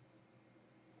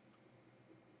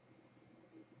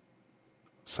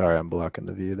 Sorry, I'm blocking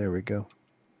the view. There we go.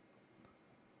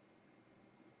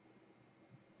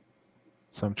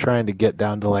 So I'm trying to get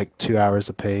down to like 2 hours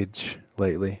a page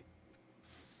lately.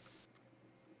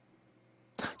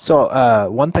 So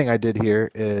one thing I did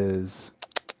here is,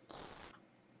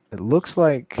 it looks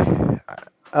like,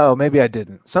 oh, maybe I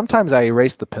didn't. Sometimes I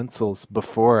erase the pencils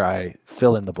before I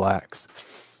fill in the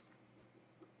blacks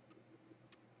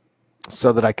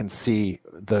so that I can see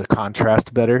the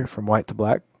contrast better from white to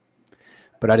black.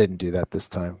 But I didn't do that this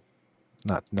time.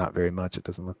 Not very much, it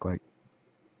doesn't look like.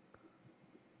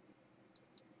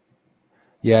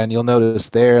 Yeah, and you'll notice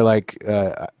there, like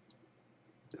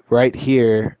right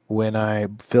here, when I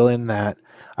fill in that,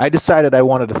 I decided I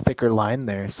wanted a thicker line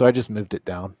there, so I just moved it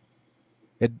down.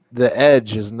 The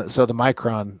edge is, so the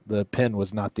micron, the pen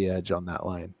was not the edge on that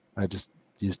line. I just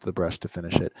used the brush to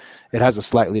finish it. It has a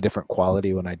slightly different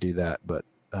quality when I do that, but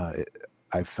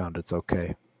I found it's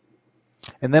okay.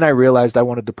 And then I realized I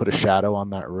wanted to put a shadow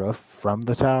on that roof from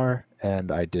the tower,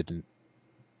 and I didn't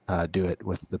do it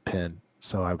with the pen.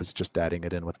 So I was just adding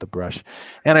it in with the brush,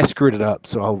 and I screwed it up.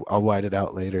 So I'll white it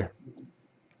out later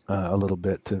a little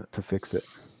bit to fix it.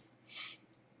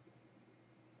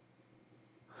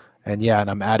 And yeah, and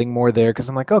I'm adding more there because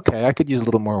I'm like, okay, I could use a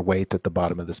little more weight at the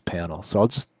bottom of this panel. So I'll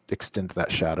just extend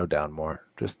that shadow down more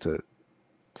just to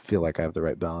feel like I have the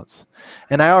right balance.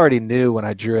 And I already knew when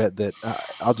I drew it that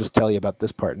I'll just tell you about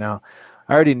this part now.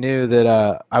 I already knew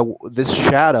that this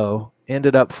shadow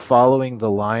ended up following the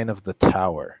line of the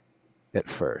tower at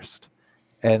first,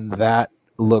 and that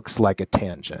looks like a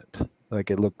tangent. Like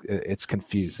it's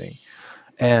confusing.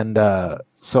 And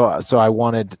so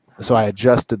I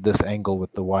adjusted this angle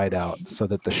with the whiteout so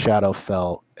that the shadow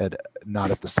fell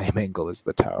not at the same angle as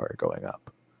the tower going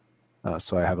up.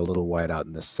 So I have a little whiteout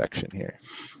in this section here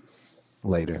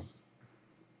later.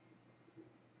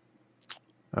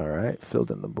 All right,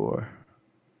 filled in the bore.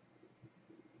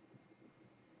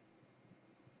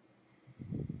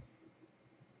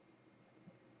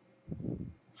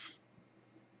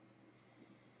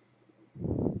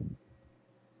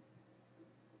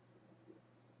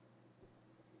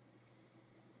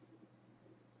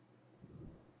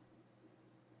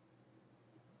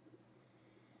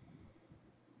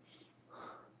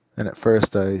 And at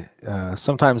first,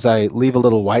 sometimes I leave a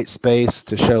little white space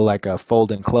to show like a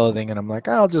fold in clothing, and I'm like,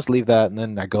 I'll just leave that, and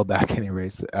then I go back and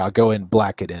erase it. I'll go in,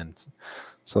 black it in.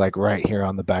 So like right here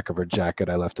on the back of her jacket,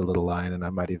 I left a little line, and I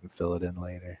might even fill it in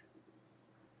later.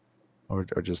 Or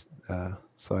just,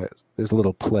 there's a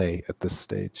little play at this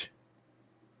stage.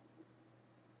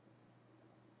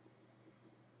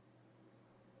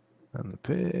 And the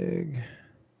pig.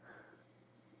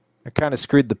 I kind of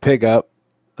screwed the pig up.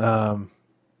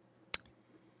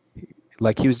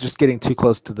 Like he was just getting too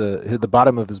close to the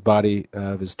bottom of his body,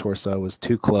 of his torso was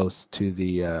too close to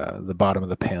the bottom of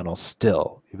the panel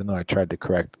still, even though I tried to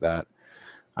correct that.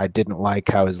 I didn't like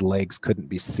how his legs couldn't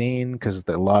be seen because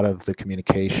a lot of the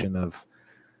communication of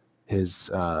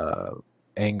his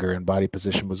anger and body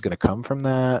position was going to come from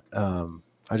that.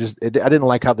 I didn't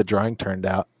like how the drawing turned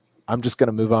out. I'm just going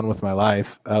to move on with my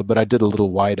life, but I did a little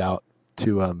white out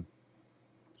to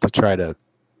try to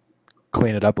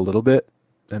clean it up a little bit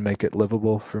and make it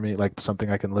livable for me, like something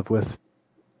I can live with.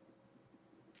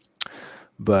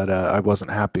 But I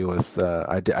wasn't happy with.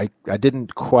 I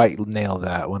didn't quite nail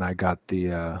that when I got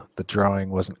the drawing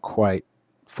wasn't quite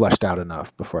fleshed out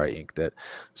enough before I inked it.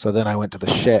 So then I went to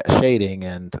the shading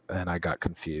and I got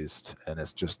confused, and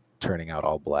it's just turning out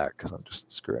all black because I'm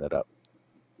just screwing it up.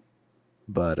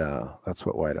 But that's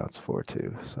what whiteout's for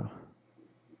too. So.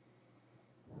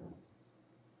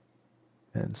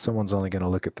 And someone's only going to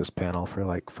look at this panel for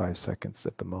like 5 seconds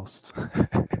at the most.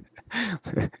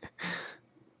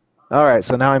 All right,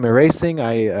 so now I'm erasing.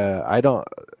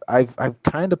 I've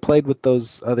kind of played with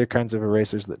those other kinds of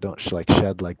erasers that don't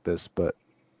shed like this, but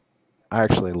I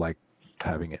actually like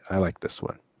having it. I like this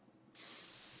one,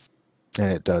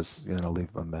 and it does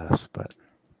leave a mess, but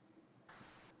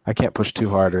I can't push too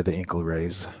hard or the ink will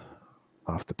raise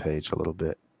off the page a little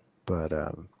bit. But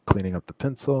cleaning up the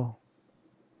pencil.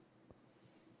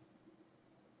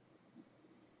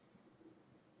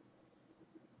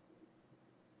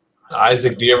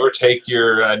 Isaac, do you ever take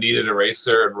your kneaded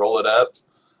eraser and roll it up?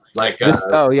 Like this?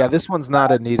 Oh yeah, this one's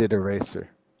not a kneaded eraser.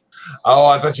 Oh,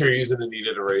 I thought you were using a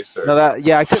kneaded eraser. No,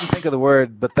 I couldn't think of the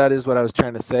word, but that is what I was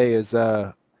trying to say. Is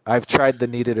I've tried the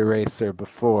kneaded eraser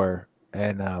before,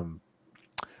 and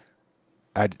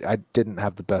I didn't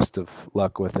have the best of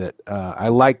luck with it. I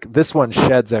like this one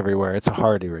sheds everywhere. It's a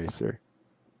hard eraser,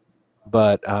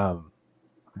 but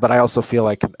I also feel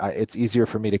like it's easier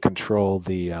for me to control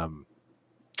the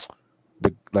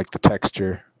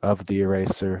texture of the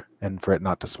eraser and for it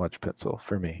not to smudge pencil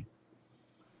for me.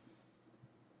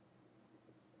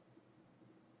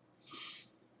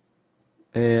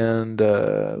 And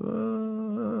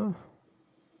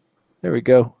there we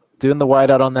go. Doing the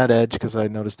whiteout on that edge because I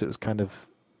noticed it was kind of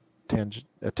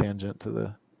a tangent to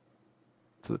the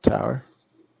tower.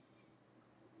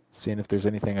 Seeing if there's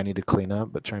anything I need to clean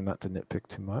up, but trying not to nitpick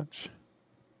too much.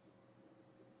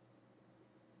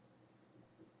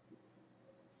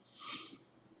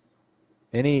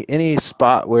 Any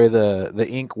spot where the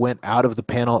ink went out of the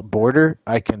panel border,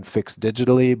 I can fix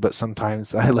digitally, but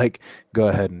sometimes I like go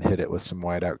ahead and hit it with some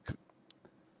whiteout.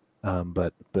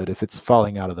 But if it's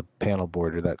falling out of the panel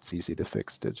border, that's easy to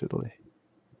fix digitally.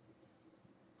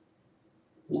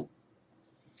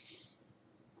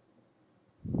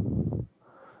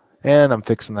 And I'm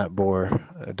fixing that bore,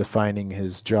 defining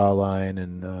his jawline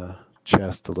and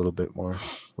chest a little bit more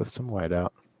with some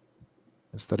whiteout,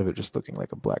 instead of it just looking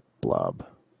like a black blob.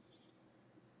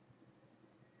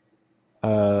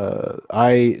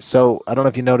 So I don't know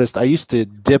if you noticed, I used to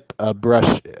dip a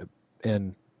brush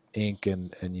in ink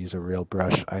and use a real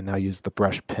brush. I now use the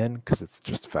brush pen because it's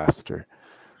just faster.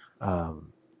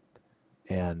 And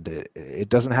it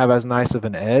doesn't have as nice of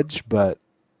an edge, but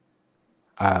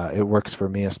it works for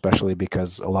me, especially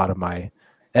because a lot of my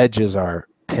edges are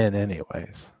pin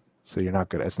anyways. So you're not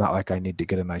gonna, it's not like I need to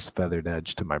get a nice feathered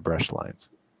edge to my brush lines.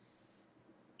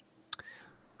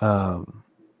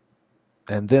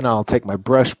 And then I'll take my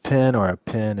brush pen or a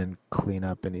pen and clean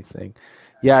up anything.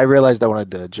 Yeah, I realized I wanted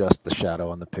to adjust the shadow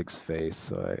on the pig's face,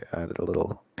 so I added a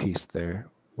little piece there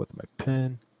with my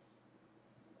pen.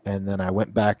 And then I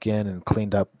went back in and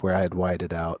cleaned up where I had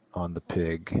whited out on the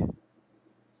pig.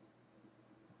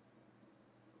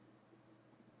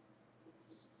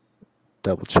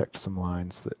 Double checked some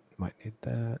lines that might need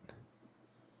that.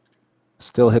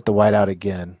 Still hit the white out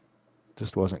again.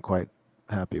 Just wasn't quite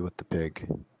happy with the pig.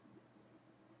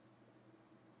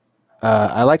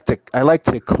 I like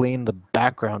to clean the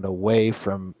background away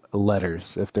from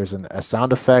letters. If there's a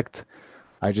sound effect,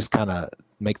 I just kind of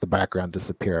make the background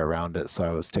disappear around it. So I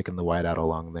was taking the white out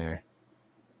along there.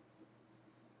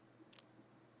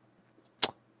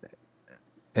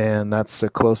 And that's a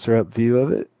closer up view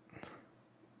of it.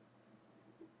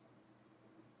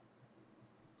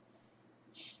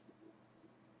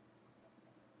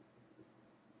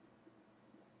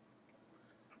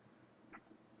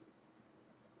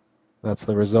 That's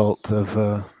the result of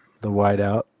the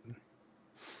whiteout.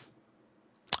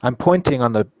 I'm pointing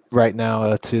on the right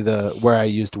now to the where I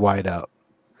used whiteout.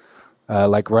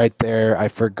 Like right there, I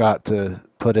forgot to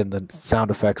put in the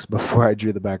sound effects before I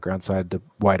drew the background, so I had to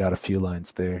white out a few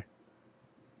lines there.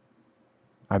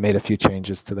 I made a few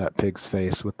changes to that pig's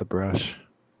face with the brush.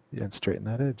 Yeah, and straighten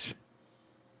that edge.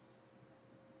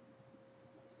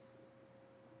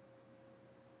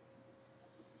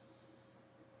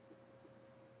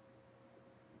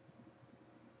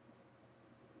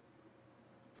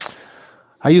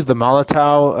 I use the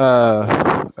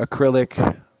Molotov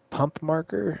acrylic pump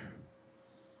marker.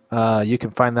 You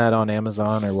can find that on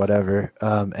Amazon or whatever,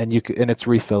 and it's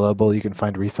refillable. You can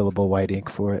find refillable white ink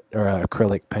for it, or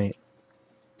acrylic paint.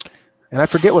 And I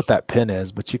forget what that pin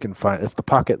is, but you can find it's the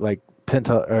pocket like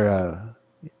Pentel or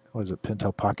what is it,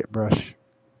 Pentel pocket brush.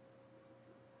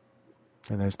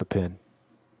 And there's the pin.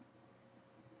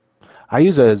 I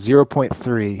use a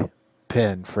 0.3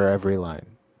 pin for every line.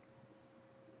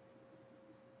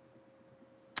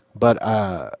 But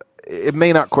it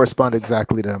may not correspond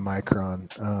exactly to a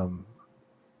micron.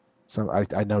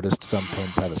 I noticed some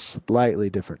pins have a slightly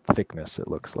different thickness, it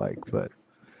looks like, but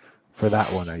for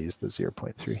that one I used the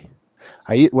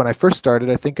 0.3. When I first started,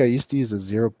 I think I used to use a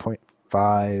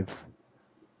 0.5,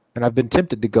 and I've been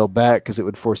tempted to go back because it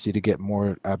would force you to get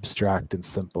more abstract and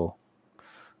simple.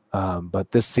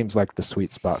 But this seems like the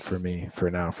sweet spot for me for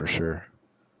now, for sure.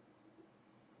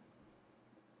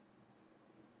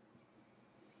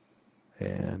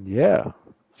 And yeah,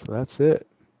 so that's it.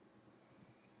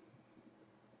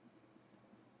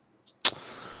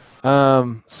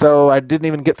 So I didn't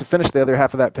even get to finish the other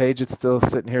half of that page. It's still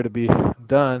sitting here to be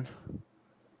done.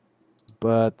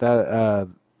 But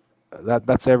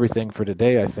that's everything for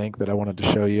today, I think, that I wanted to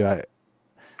show you.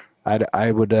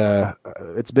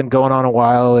 It's been going on a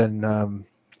while, and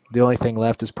the only thing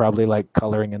left is probably like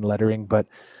coloring and lettering, but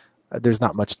there's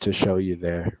not much to show you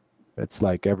there. It's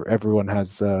like everyone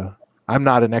has I'm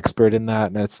not an expert in that,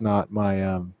 and it's not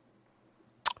my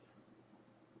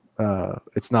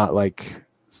it's not like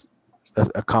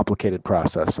a complicated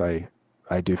process I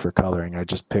do for coloring. I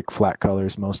just pick flat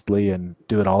colors mostly and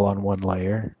do it all on one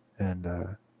layer,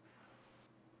 and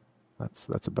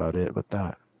that's about it with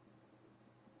that.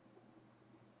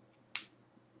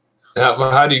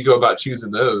 Well, how do you go about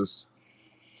choosing those?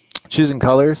 Choosing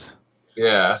colors?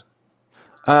 Yeah.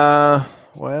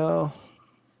 Well,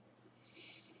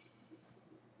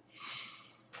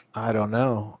 I don't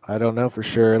know. I don't know for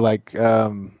sure. Like,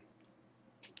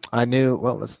 I knew,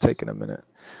 well, let's take it a minute.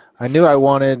 I knew I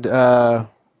wanted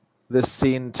this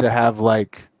scene to have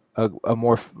like a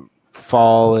more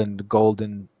fall and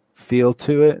golden feel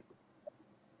to it.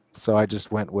 So I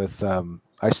just went with,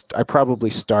 I probably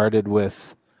started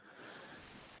with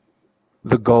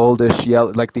the goldish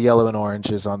yellow, like the yellow and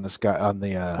oranges on the sky, on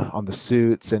the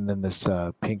suits, and then this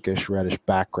pinkish reddish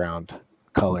background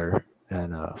color,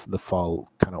 and the fall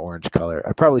kind of orange color.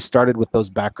 I probably started with those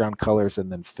background colors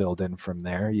and then filled in from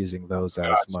there, using those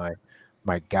as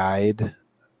my guide,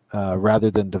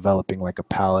 rather than developing like a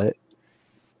palette.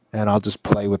 And I'll just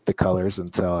play with the colors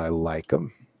until I like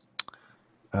them.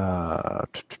 How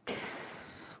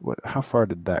far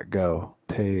did that go?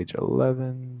 Page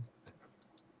 11.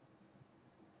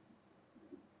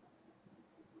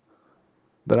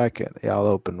 But I'll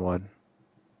open one.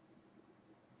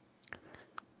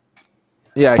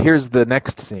 Yeah, here's the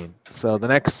next scene. So the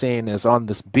next scene is on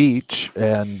this beach,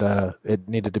 and it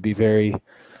needed to be very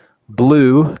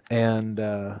blue, and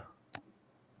I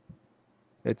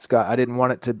didn't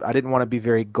want to be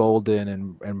very golden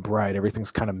and bright.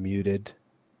 Everything's kind of muted.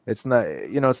 It's not,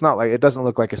 it's not like, it doesn't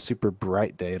look like a super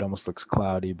bright day. It almost looks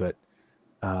cloudy, but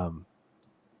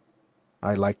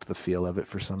I liked the feel of it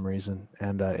for some reason,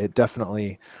 and it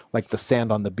definitely, like the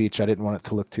sand on the beach, I didn't want it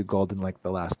to look too golden like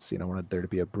the last scene. I wanted there to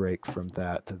be a break from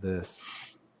that to this.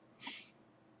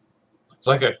 It's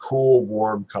like a cool,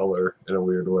 warm color in a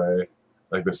weird way,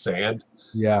 like the sand.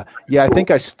 Yeah, yeah. I think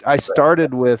I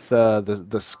started with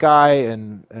the sky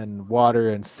and water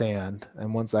and sand,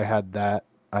 and once I had that,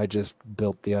 I just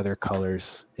built the other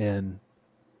colors in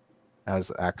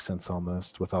as accents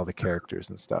almost with all the characters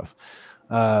and stuff.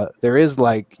 There is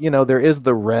like, there is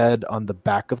the red on the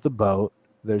back of the boat.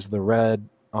 There's the red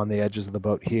on the edges of the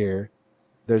boat here.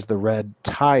 There's the red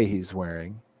tie he's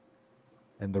wearing,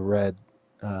 and the red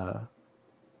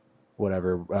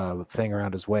whatever thing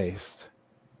around his waist.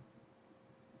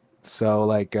 So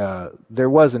like there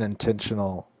was an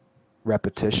intentional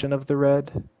repetition of the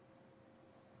red.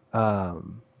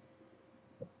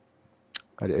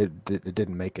 It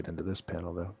didn't make it into this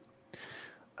panel though.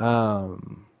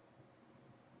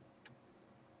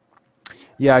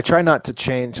 Yeah, I try not to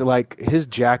change like his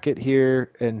jacket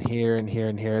here and here and here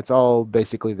and here. It's all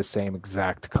basically the same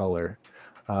exact color.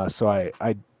 So I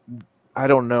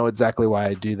don't know exactly why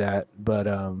I do that, but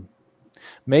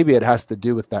maybe it has to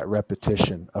do with that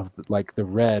repetition of like the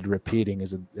red repeating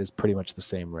is pretty much the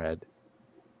same red.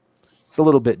 It's a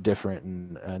little bit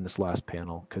different in this last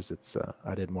panel because it's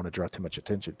I didn't want to draw too much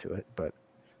attention to it, but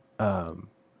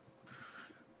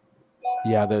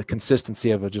yeah, the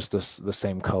consistency of just the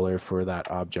same color for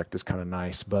that object is kind of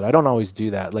nice, but I don't always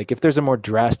do that. Like if there's a more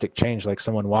drastic change, like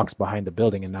someone walks behind a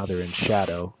building and now they're in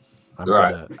shadow, I'm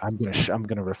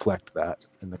gonna reflect that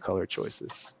in the color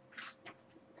choices.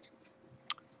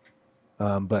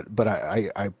 But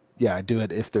I do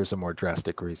it if there's a more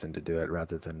drastic reason to do it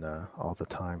rather than all the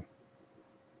time.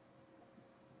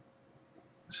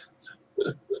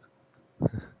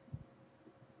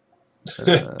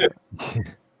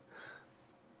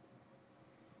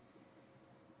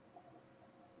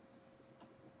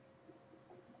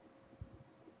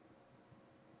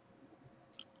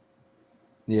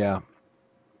 Yeah.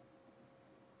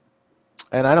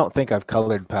 And I don't think I've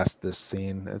colored past this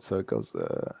scene. And so it goes,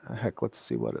 heck, let's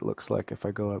see what it looks like if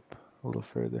I go up a little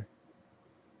further.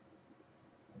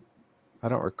 I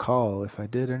don't recall if I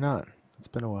did or not. It's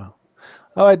been a while.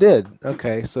 Oh, I did.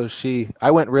 Okay, so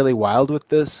I went really wild with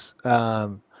this.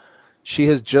 She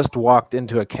has just walked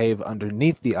into a cave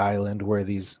underneath the island where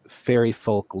these fairy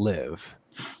folk live.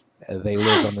 They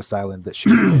live on this island that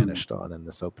she's vanished on in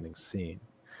this opening scene.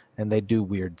 And they do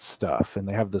weird stuff. And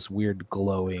they have this weird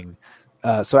glowing...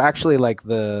 so actually, like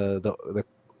the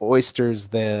oysters,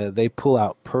 they pull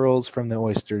out pearls from the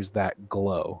oysters that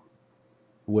glow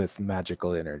with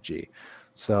magical energy.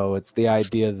 So it's the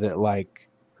idea that like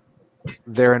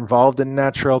they're involved in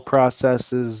natural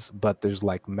processes, but there's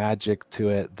like magic to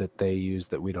it that they use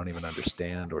that we don't even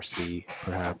understand or see,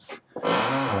 perhaps.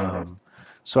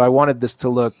 So I wanted this to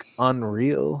look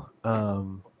unreal,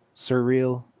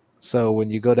 surreal. So when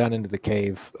you go down into the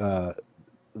cave,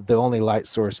 the only light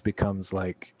source becomes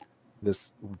like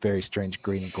this very strange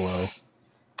green glow,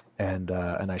 and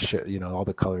I should, all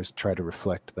the colors try to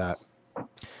reflect that.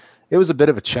 It was a bit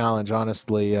of a challenge,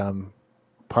 honestly,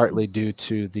 partly due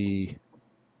to the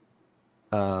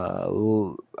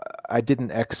I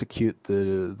didn't execute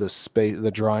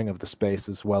the drawing of the space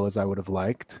as well as I would have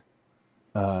liked,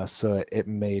 so it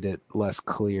made it less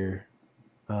clear,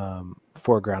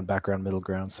 foreground, background, middle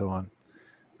ground, so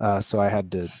on. So I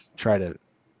had to try to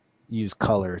use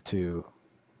color to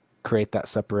create that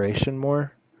separation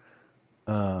more,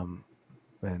 and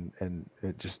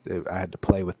I had to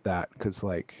play with that because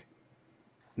like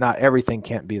not everything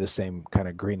can't be the same kind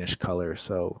of greenish color,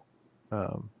 so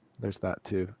there's that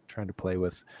too, trying to play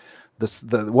with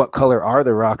what color are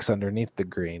the rocks underneath the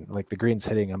green, like the green's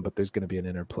hitting them, but there's going to be an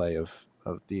interplay of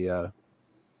the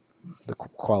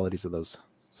qualities of those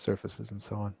surfaces and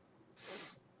so on.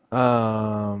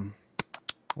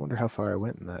 I wonder how far I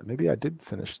went in that. Maybe I did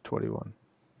finish 21.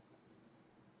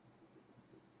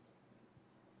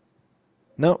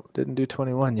 No, didn't do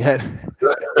 21 yet.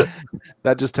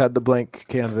 That just had the blank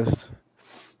canvas.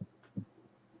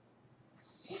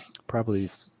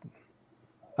 Probably.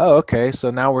 Oh, okay.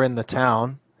 So now we're in the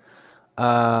town.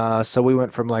 So we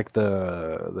went from like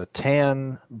the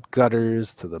tan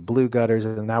gutters to the blue gutters,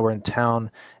 and now we're in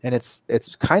town, and it's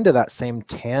kind of that same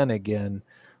tan again.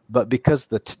 But because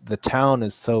the town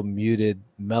is so muted,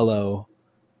 mellow,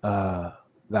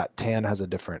 that tan has a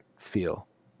different feel.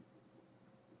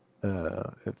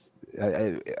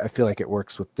 I feel like it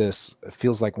works with this. It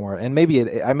feels like more, and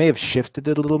maybe I may have shifted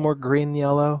it a little more green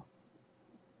yellow.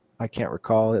 I can't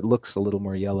recall. It looks a little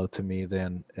more yellow to me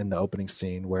than in the opening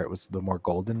scene where it was the more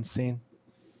golden scene.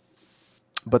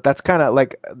 but that's kind of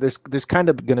like there's kind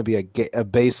of going to be a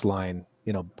baseline,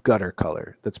 you know, gutter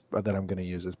color that I'm going to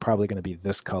use is probably going to be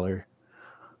this color.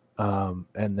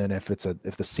 And then if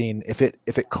the scene, if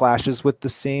it clashes with the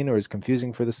scene or is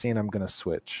confusing for the scene, I'm going to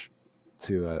switch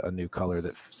to a new color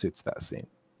that suits that scene.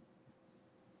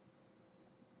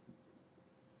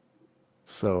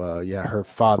 So yeah, her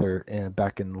father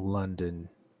back in London,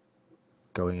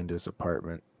 going into his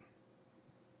apartment.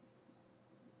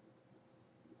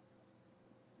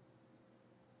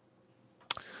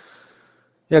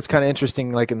 Yeah, it's kind of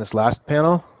interesting. Like in this last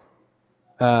panel,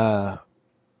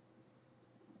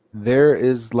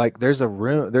 there's a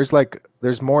room.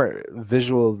 There's more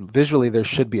visually. There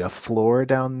should be a floor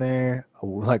down there,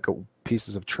 like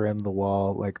pieces of trim, the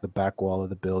wall, like the back wall of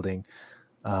the building.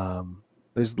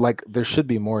 There should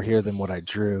be more here than what I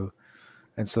drew,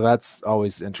 and so that's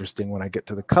always interesting when I get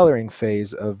to the coloring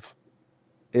phase of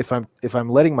if I'm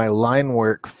letting my line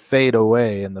work fade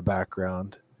away in the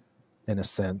background. In a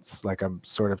sense, like I'm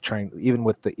sort of trying, even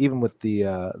with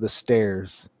the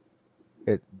stairs,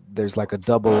 there's like a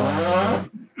double line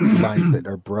and then lines that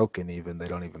are broken, even they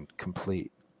don't even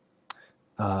complete.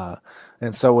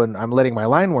 And so when I'm letting my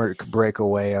line work break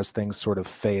away as things sort of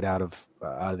fade out of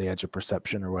the edge of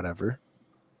perception or whatever,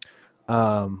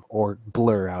 or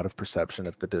blur out of perception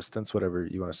at the distance, whatever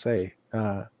you want to say,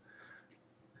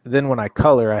 then when I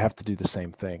color, I have to do the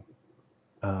same thing.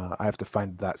 I have to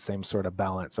find that same sort of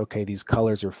balance. Okay, these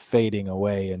colors are fading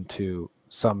away into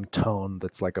some tone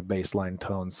that's like a baseline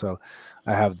tone. So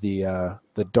I have the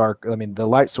dark, I mean, the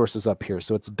light source is up here,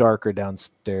 so it's darker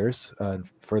downstairs,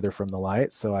 further from the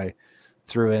light. So I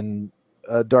threw in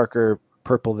a darker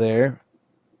purple there,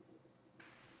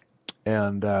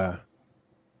 and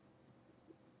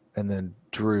then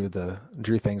drew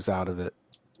things out of it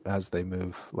as they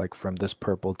move, like from this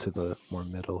purple to the more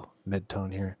mid-tone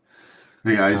here.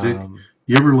 Hey, Isaac,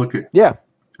 you ever look at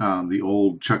the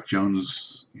old Chuck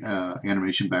Jones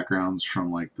animation backgrounds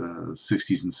from like the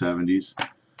 60s and 70s?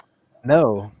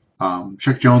 No.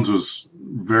 Chuck Jones was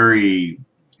he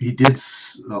did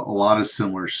a lot of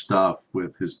similar stuff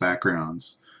with his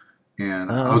backgrounds.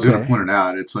 And I was going to point it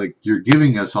out. It's like you're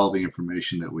giving us all the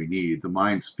information that we need. The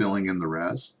mind's filling in the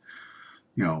rest.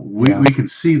 You know, we can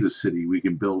see the city, we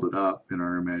can build it up in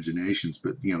our imaginations,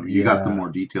 but you know, you got the more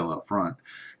detail up front.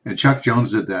 And Chuck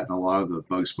Jones did that in a lot of the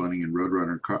Bugs Bunny and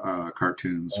Roadrunner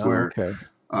cartoons, where,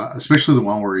 especially the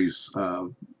one where he's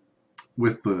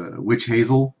with the Witch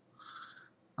Hazel.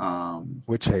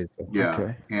 Witch Hazel. Yeah.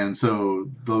 Okay. And so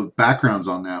the backgrounds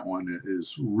on that one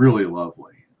is really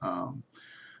lovely.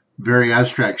 Very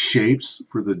abstract shapes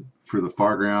for the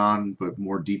foreground, but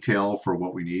more detail for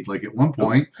what we need. Like at one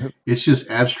point, it's just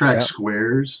abstract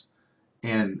squares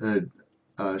and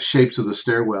shapes of the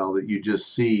stairwell that you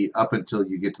just see up until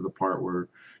you get to the part where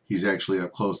he's actually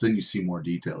up close. Then you see more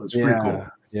detail. It's pretty cool.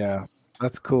 Yeah,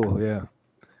 that's cool. Yeah.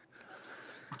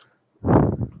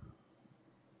 All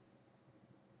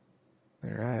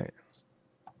right.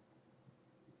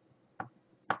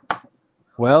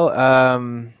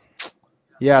 Well,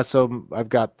 yeah, so I've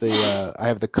got I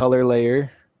have the color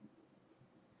layer,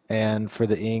 and for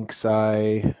the inks,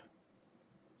 I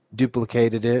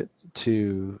duplicated it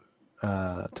to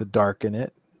darken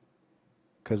it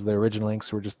because the original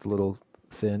inks were just a little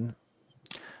thin.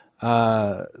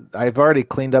 I've already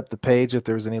cleaned up the page if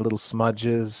there was any little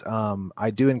smudges.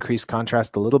 I do increase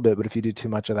contrast a little bit, but if you do too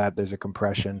much of that, there's a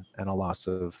compression and a loss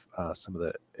of some of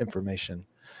the information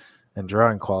and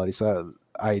drawing quality. So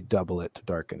I double it to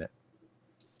darken it.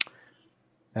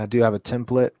 I do have a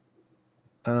template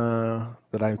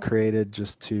that I've created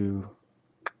just to.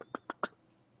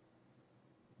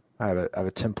 I have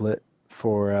a template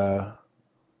for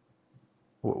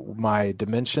my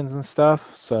dimensions and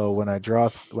stuff. So when I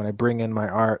bring in my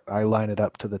art, I line it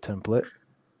up to the template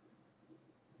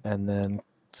and then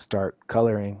start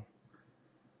coloring.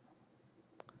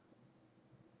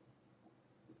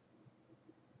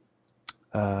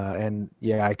 And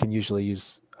yeah, I can usually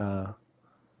use.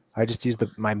 I just use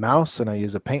my mouse, and I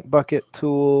use a paint bucket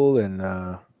tool, and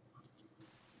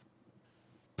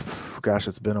gosh,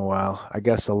 it's been a while. I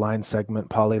guess a line segment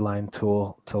polyline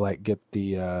tool to like get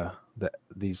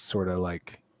these sort of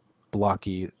like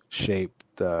blocky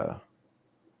shaped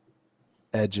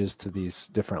edges to these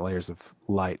different layers of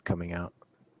light coming out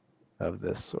of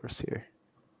this source here.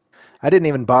 I didn't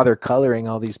even bother coloring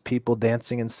all these people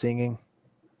dancing and singing,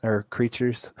 or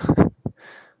creatures.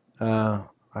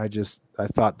 I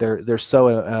thought they're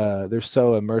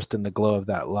so immersed in the glow of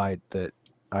that light that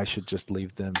I should just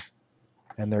leave them,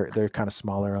 and they're kind of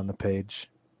smaller on the page.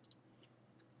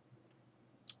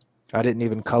 I didn't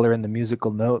even color in the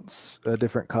musical notes a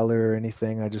different color or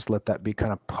anything. I just let that be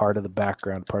kind of part of the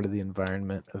background, part of the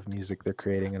environment of music they're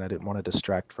creating, and I didn't want to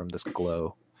distract from this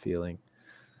glow feeling.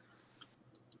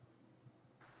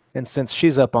 And since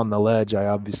she's up on the ledge, I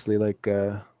obviously like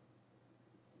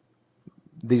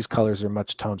these colors are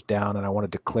much toned down, and I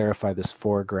wanted to clarify this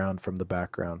foreground from the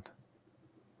background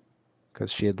because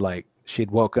she had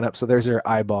woken up. So there's her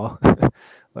eyeball.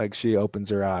 Like she opens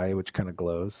her eye, which kind of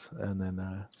glows, and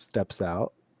then steps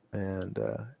out, and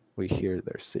we hears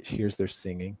their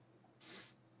singing,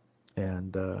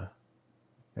 and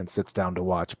sits down to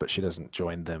watch, but she doesn't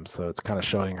join them. So it's kind of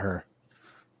showing her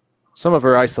some of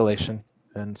her isolation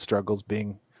and struggles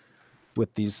being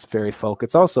with these fairy folk.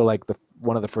 It's also like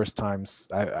one of the first times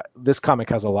this comic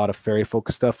has a lot of fairy folk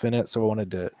stuff in it, so I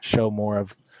wanted to show more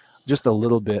of just a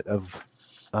little bit of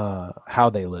how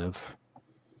they live.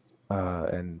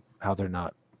 And how they're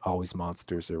not always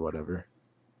monsters or whatever,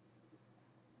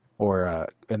 or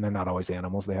and they're not always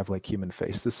animals. They have like human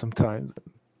faces sometimes,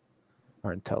 and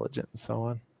are intelligent and so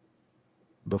on.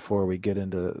 Before we get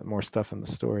into more stuff in the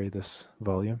story, this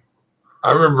volume.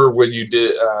 I remember when you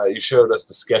did. You showed us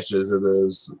the sketches of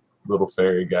those little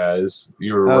fairy guys.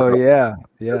 You were. Oh yeah,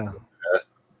 yeah.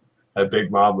 At Big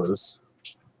Mama's.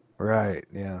 Right.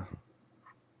 Yeah.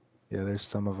 Yeah. There's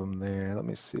some of them there. Let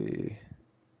me see.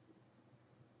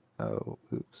 Oh,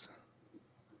 oops.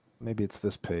 Maybe it's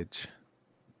this page.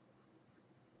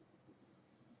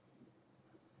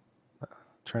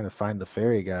 Trying to find the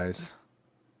fairy guys.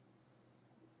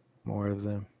 More of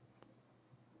them.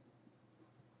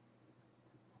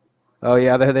 Oh,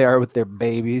 yeah, there they are with their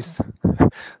babies.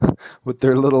 With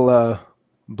their little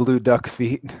blue duck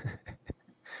feet.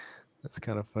 That's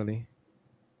kind of funny.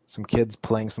 Some kids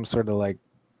playing some sort of like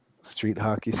street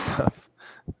hockey stuff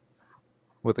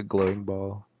with a glowing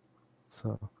ball.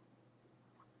 So,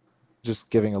 just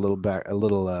giving a little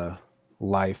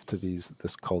life to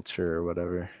this culture or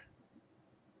whatever.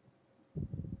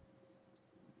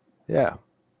 Yeah.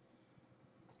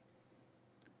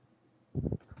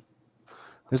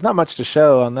 There's not much to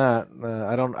show on that.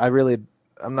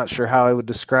 I'm not sure how I would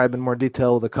describe in more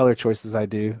detail the color choices I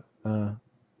do.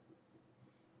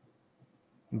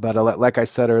 But like I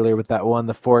said earlier, with that one,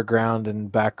 the foreground and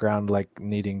background, like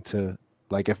needing to.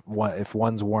 Like if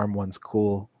one's warm, one's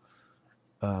cool.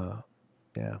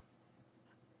 Yeah.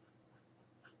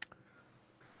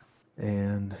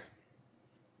 And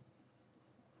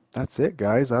that's it,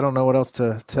 guys. I don't know what else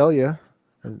to tell you.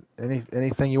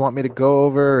 Anything you want me to go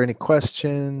over? Or any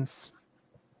questions?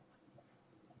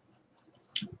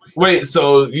 Wait,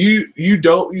 so you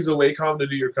don't use a Wacom to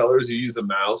do your colors? You use a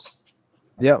mouse?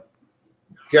 Yep.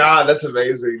 God, that's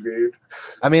amazing, dude.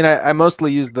 I mean, I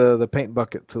mostly use the paint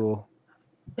bucket tool.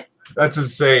 That's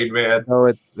insane, man.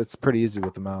 Oh, it's pretty easy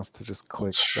with the mouse to just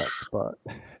click that spot.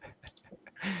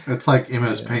 It's like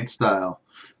MS Paint style.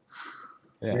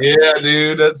 Yeah,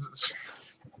 dude, that's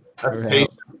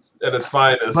patience at its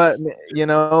finest. But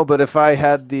but if I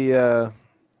had the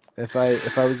if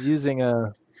I was using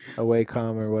a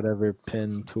Wacom or whatever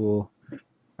pen tool,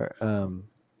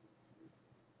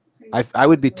 I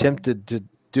would be tempted to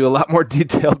do a lot more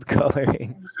detailed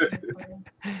coloring.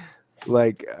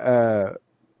 Like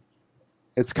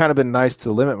it's kind of been nice to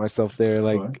limit myself there,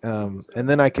 like and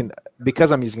then I can,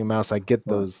 because I'm using a mouse, I get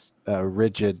those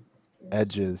rigid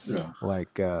edges,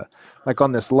 like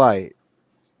on this light.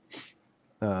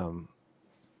 That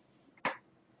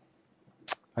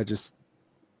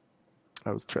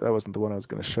wasn't the one I was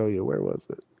going to show you. Where was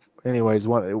it? Anyways,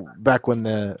 back when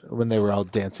they were all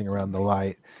dancing around the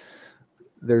light,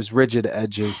 there's rigid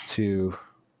edges to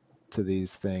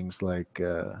these things, like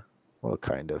well,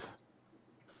 kind of.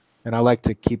 And I like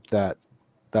to keep that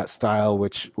style,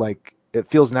 which like it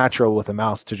feels natural with a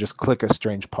mouse to just click a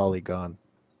strange polygon,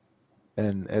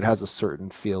 and it has a certain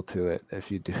feel to it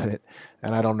if you do it.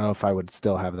 And I don't know if I would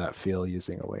still have that feel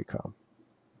using a Wacom.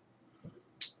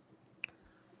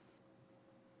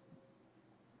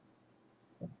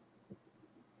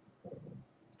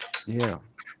 Yeah.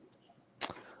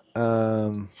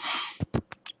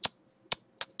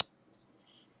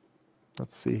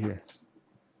 Let's see here.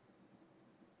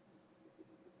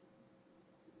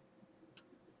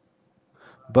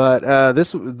 But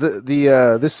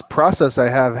this process I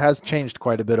have has changed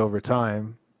quite a bit over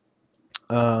time.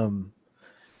 I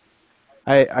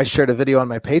shared a video on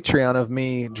my Patreon of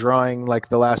me drawing like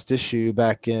the last issue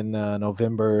back in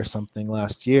November or something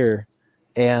last year,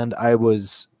 and I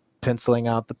was penciling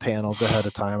out the panels ahead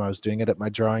of time. I was doing it at my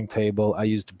drawing table. I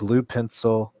used blue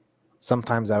pencil.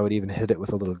 Sometimes I would even hit it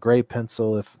with a little gray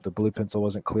pencil if the blue pencil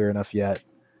wasn't clear enough yet.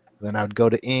 Then I would go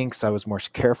to inks. I was more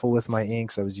careful with my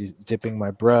inks. I was dipping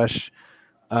my brush.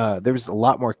 There was a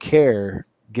lot more care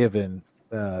given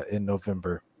in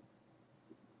November.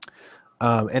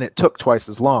 And it took twice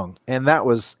as long. And that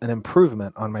was an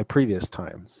improvement on my previous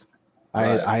times.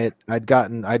 Right. I'd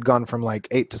gone from like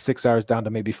 8 to 6 hours down to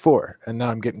maybe 4. And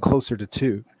now I'm getting closer to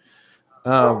 2.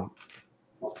 And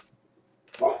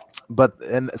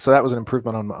so that was an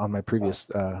improvement on my previous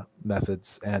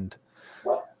methods. And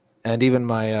even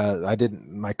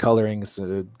my colorings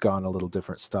had gone a little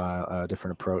different style,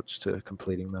 different approach to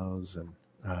completing those, and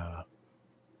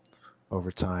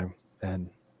over time,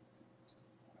 and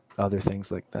other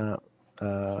things like that.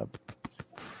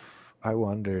 I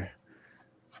wonder,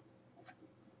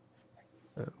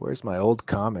 where's my old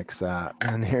comics at?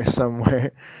 In here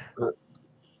somewhere.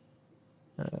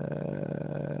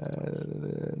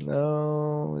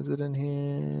 No, is it in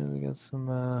here? We got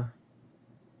some.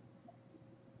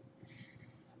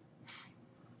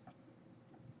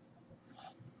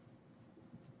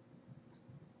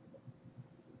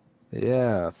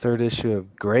 Yeah, 3rd issue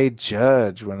of Grey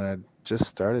Judge when I just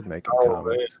started making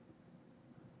comics.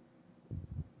 Man.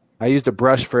 I used a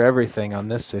brush for everything on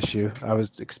this issue. I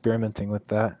was experimenting with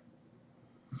that.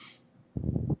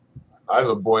 I have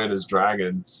a Boy and His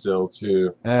Dragon still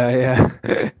too. Yeah.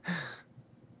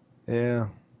 Yeah.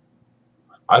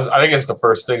 I think it's the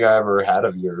first thing I ever had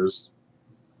of yours.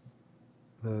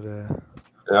 But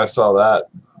and I saw that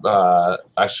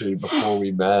actually before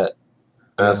we met.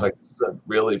 And I was like, this is a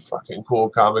really fucking cool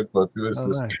comic book. Who is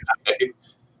this guy?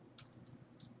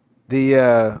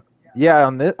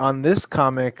 On this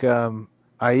comic, you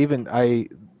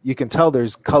can tell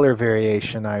there's color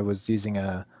variation. I was using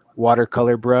a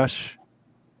watercolor brush.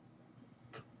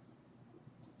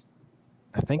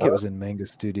 I think it was in Manga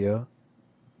Studio.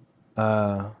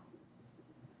 Let's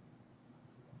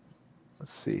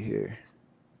see here.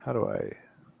 How do I?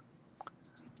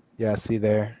 Yeah, see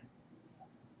there.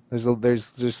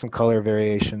 There's some color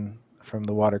variation from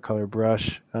the watercolor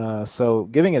brush, so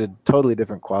giving it a totally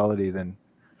different quality than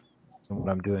what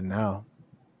I'm doing now.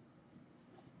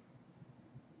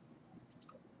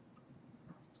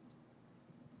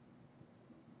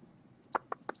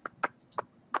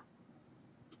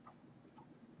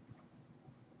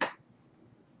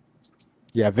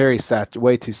 Yeah, way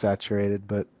too saturated,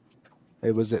 but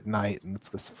it was at night and it's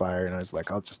this fire, and I was like,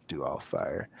 I'll just do all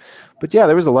fire. But yeah,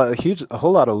 there was a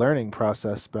whole lot of learning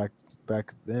process back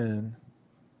then.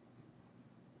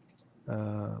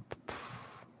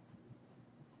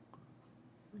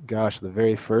 Gosh, the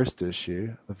very first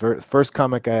issue, the first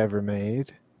comic I ever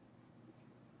made.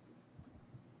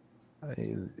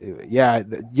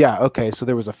 Okay, so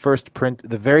there was a first print,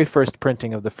 the very first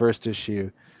printing of the first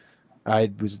issue. I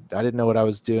didn't know what I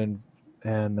was doing,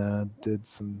 and did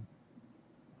some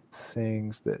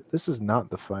things that this is not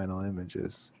the final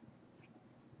images,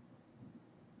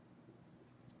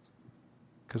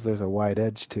 because there's a wide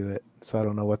edge to it, so I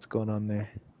don't know what's going on there.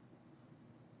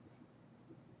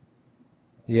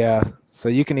 Yeah, so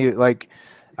you can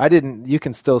you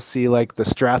can still see like the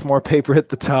Strathmore paper at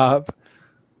the top,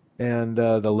 and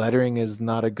the lettering is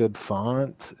not a good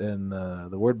font, and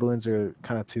the word balloons are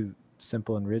kind of too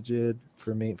simple and rigid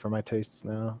for my tastes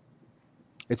now.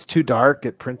 It's too dark.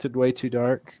 It printed way too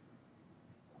dark.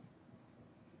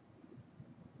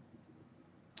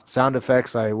 Sound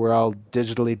effects were all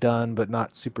digitally done, but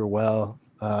not super well,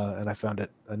 and I found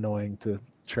it annoying to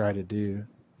try to do.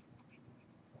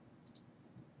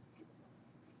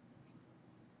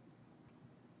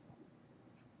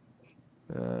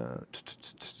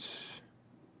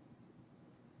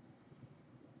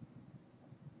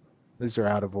 These are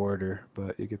out of order,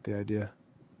 but you get the idea.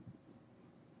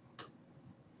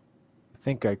 I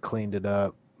think I cleaned it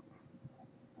up.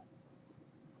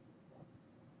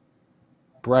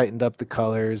 Brightened up the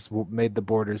colors, made the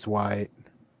borders white,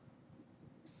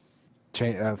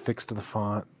 fixed the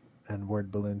font and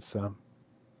word balloons some.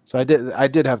 So I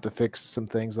did have to fix some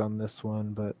things on this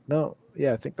one, but no,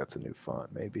 yeah, I think that's a new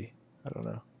font, maybe. I don't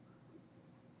know.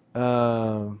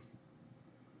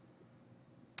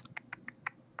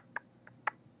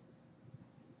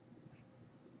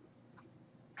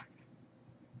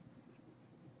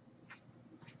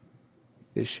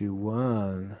 Issue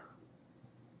 1.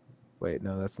 Wait,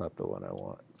 no, that's not the one I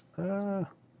want.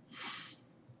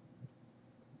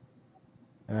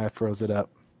 I froze it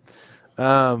up.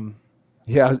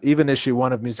 Yeah, even issue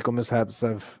 1 of Musical Mishaps,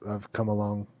 I've come a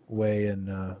long way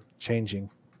in changing.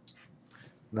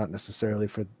 Not necessarily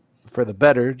for the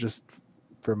better, just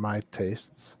for my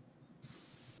tastes.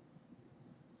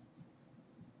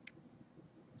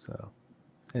 So,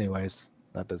 anyways,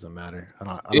 that doesn't matter. I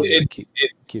don't keep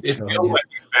showing you.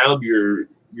 found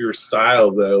your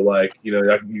style though. Like, you know,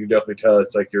 you can definitely tell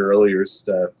it's like your earlier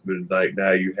stuff, but like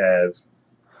now you have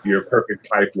your perfect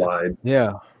pipeline.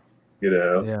 Yeah. You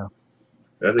know. Yeah.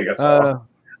 I think that's awesome.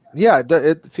 Yeah,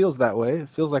 it feels that way. It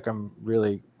feels like I'm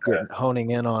really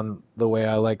honing in on the way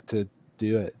I like to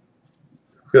do it.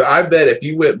 Because I bet if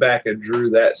you went back and drew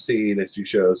that scene that you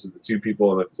showed us with the two people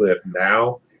on the cliff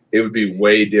now, it would be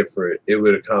way different. It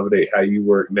would accommodate how you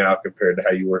work now compared to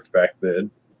how you worked back then.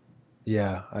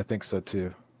 Yeah, I think so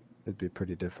too. It'd be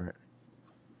pretty different.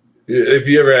 If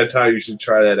you ever had time, you should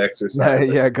try that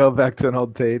exercise. Yeah, go back to an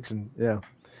old page and yeah,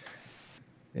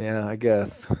 I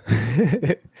guess.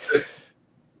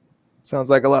 Sounds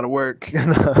like a lot of work.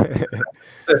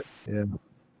 Yeah.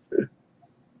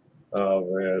 Oh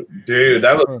man, dude,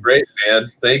 that was great,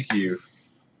 man. Thank you.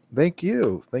 Thank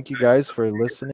you guys for listening.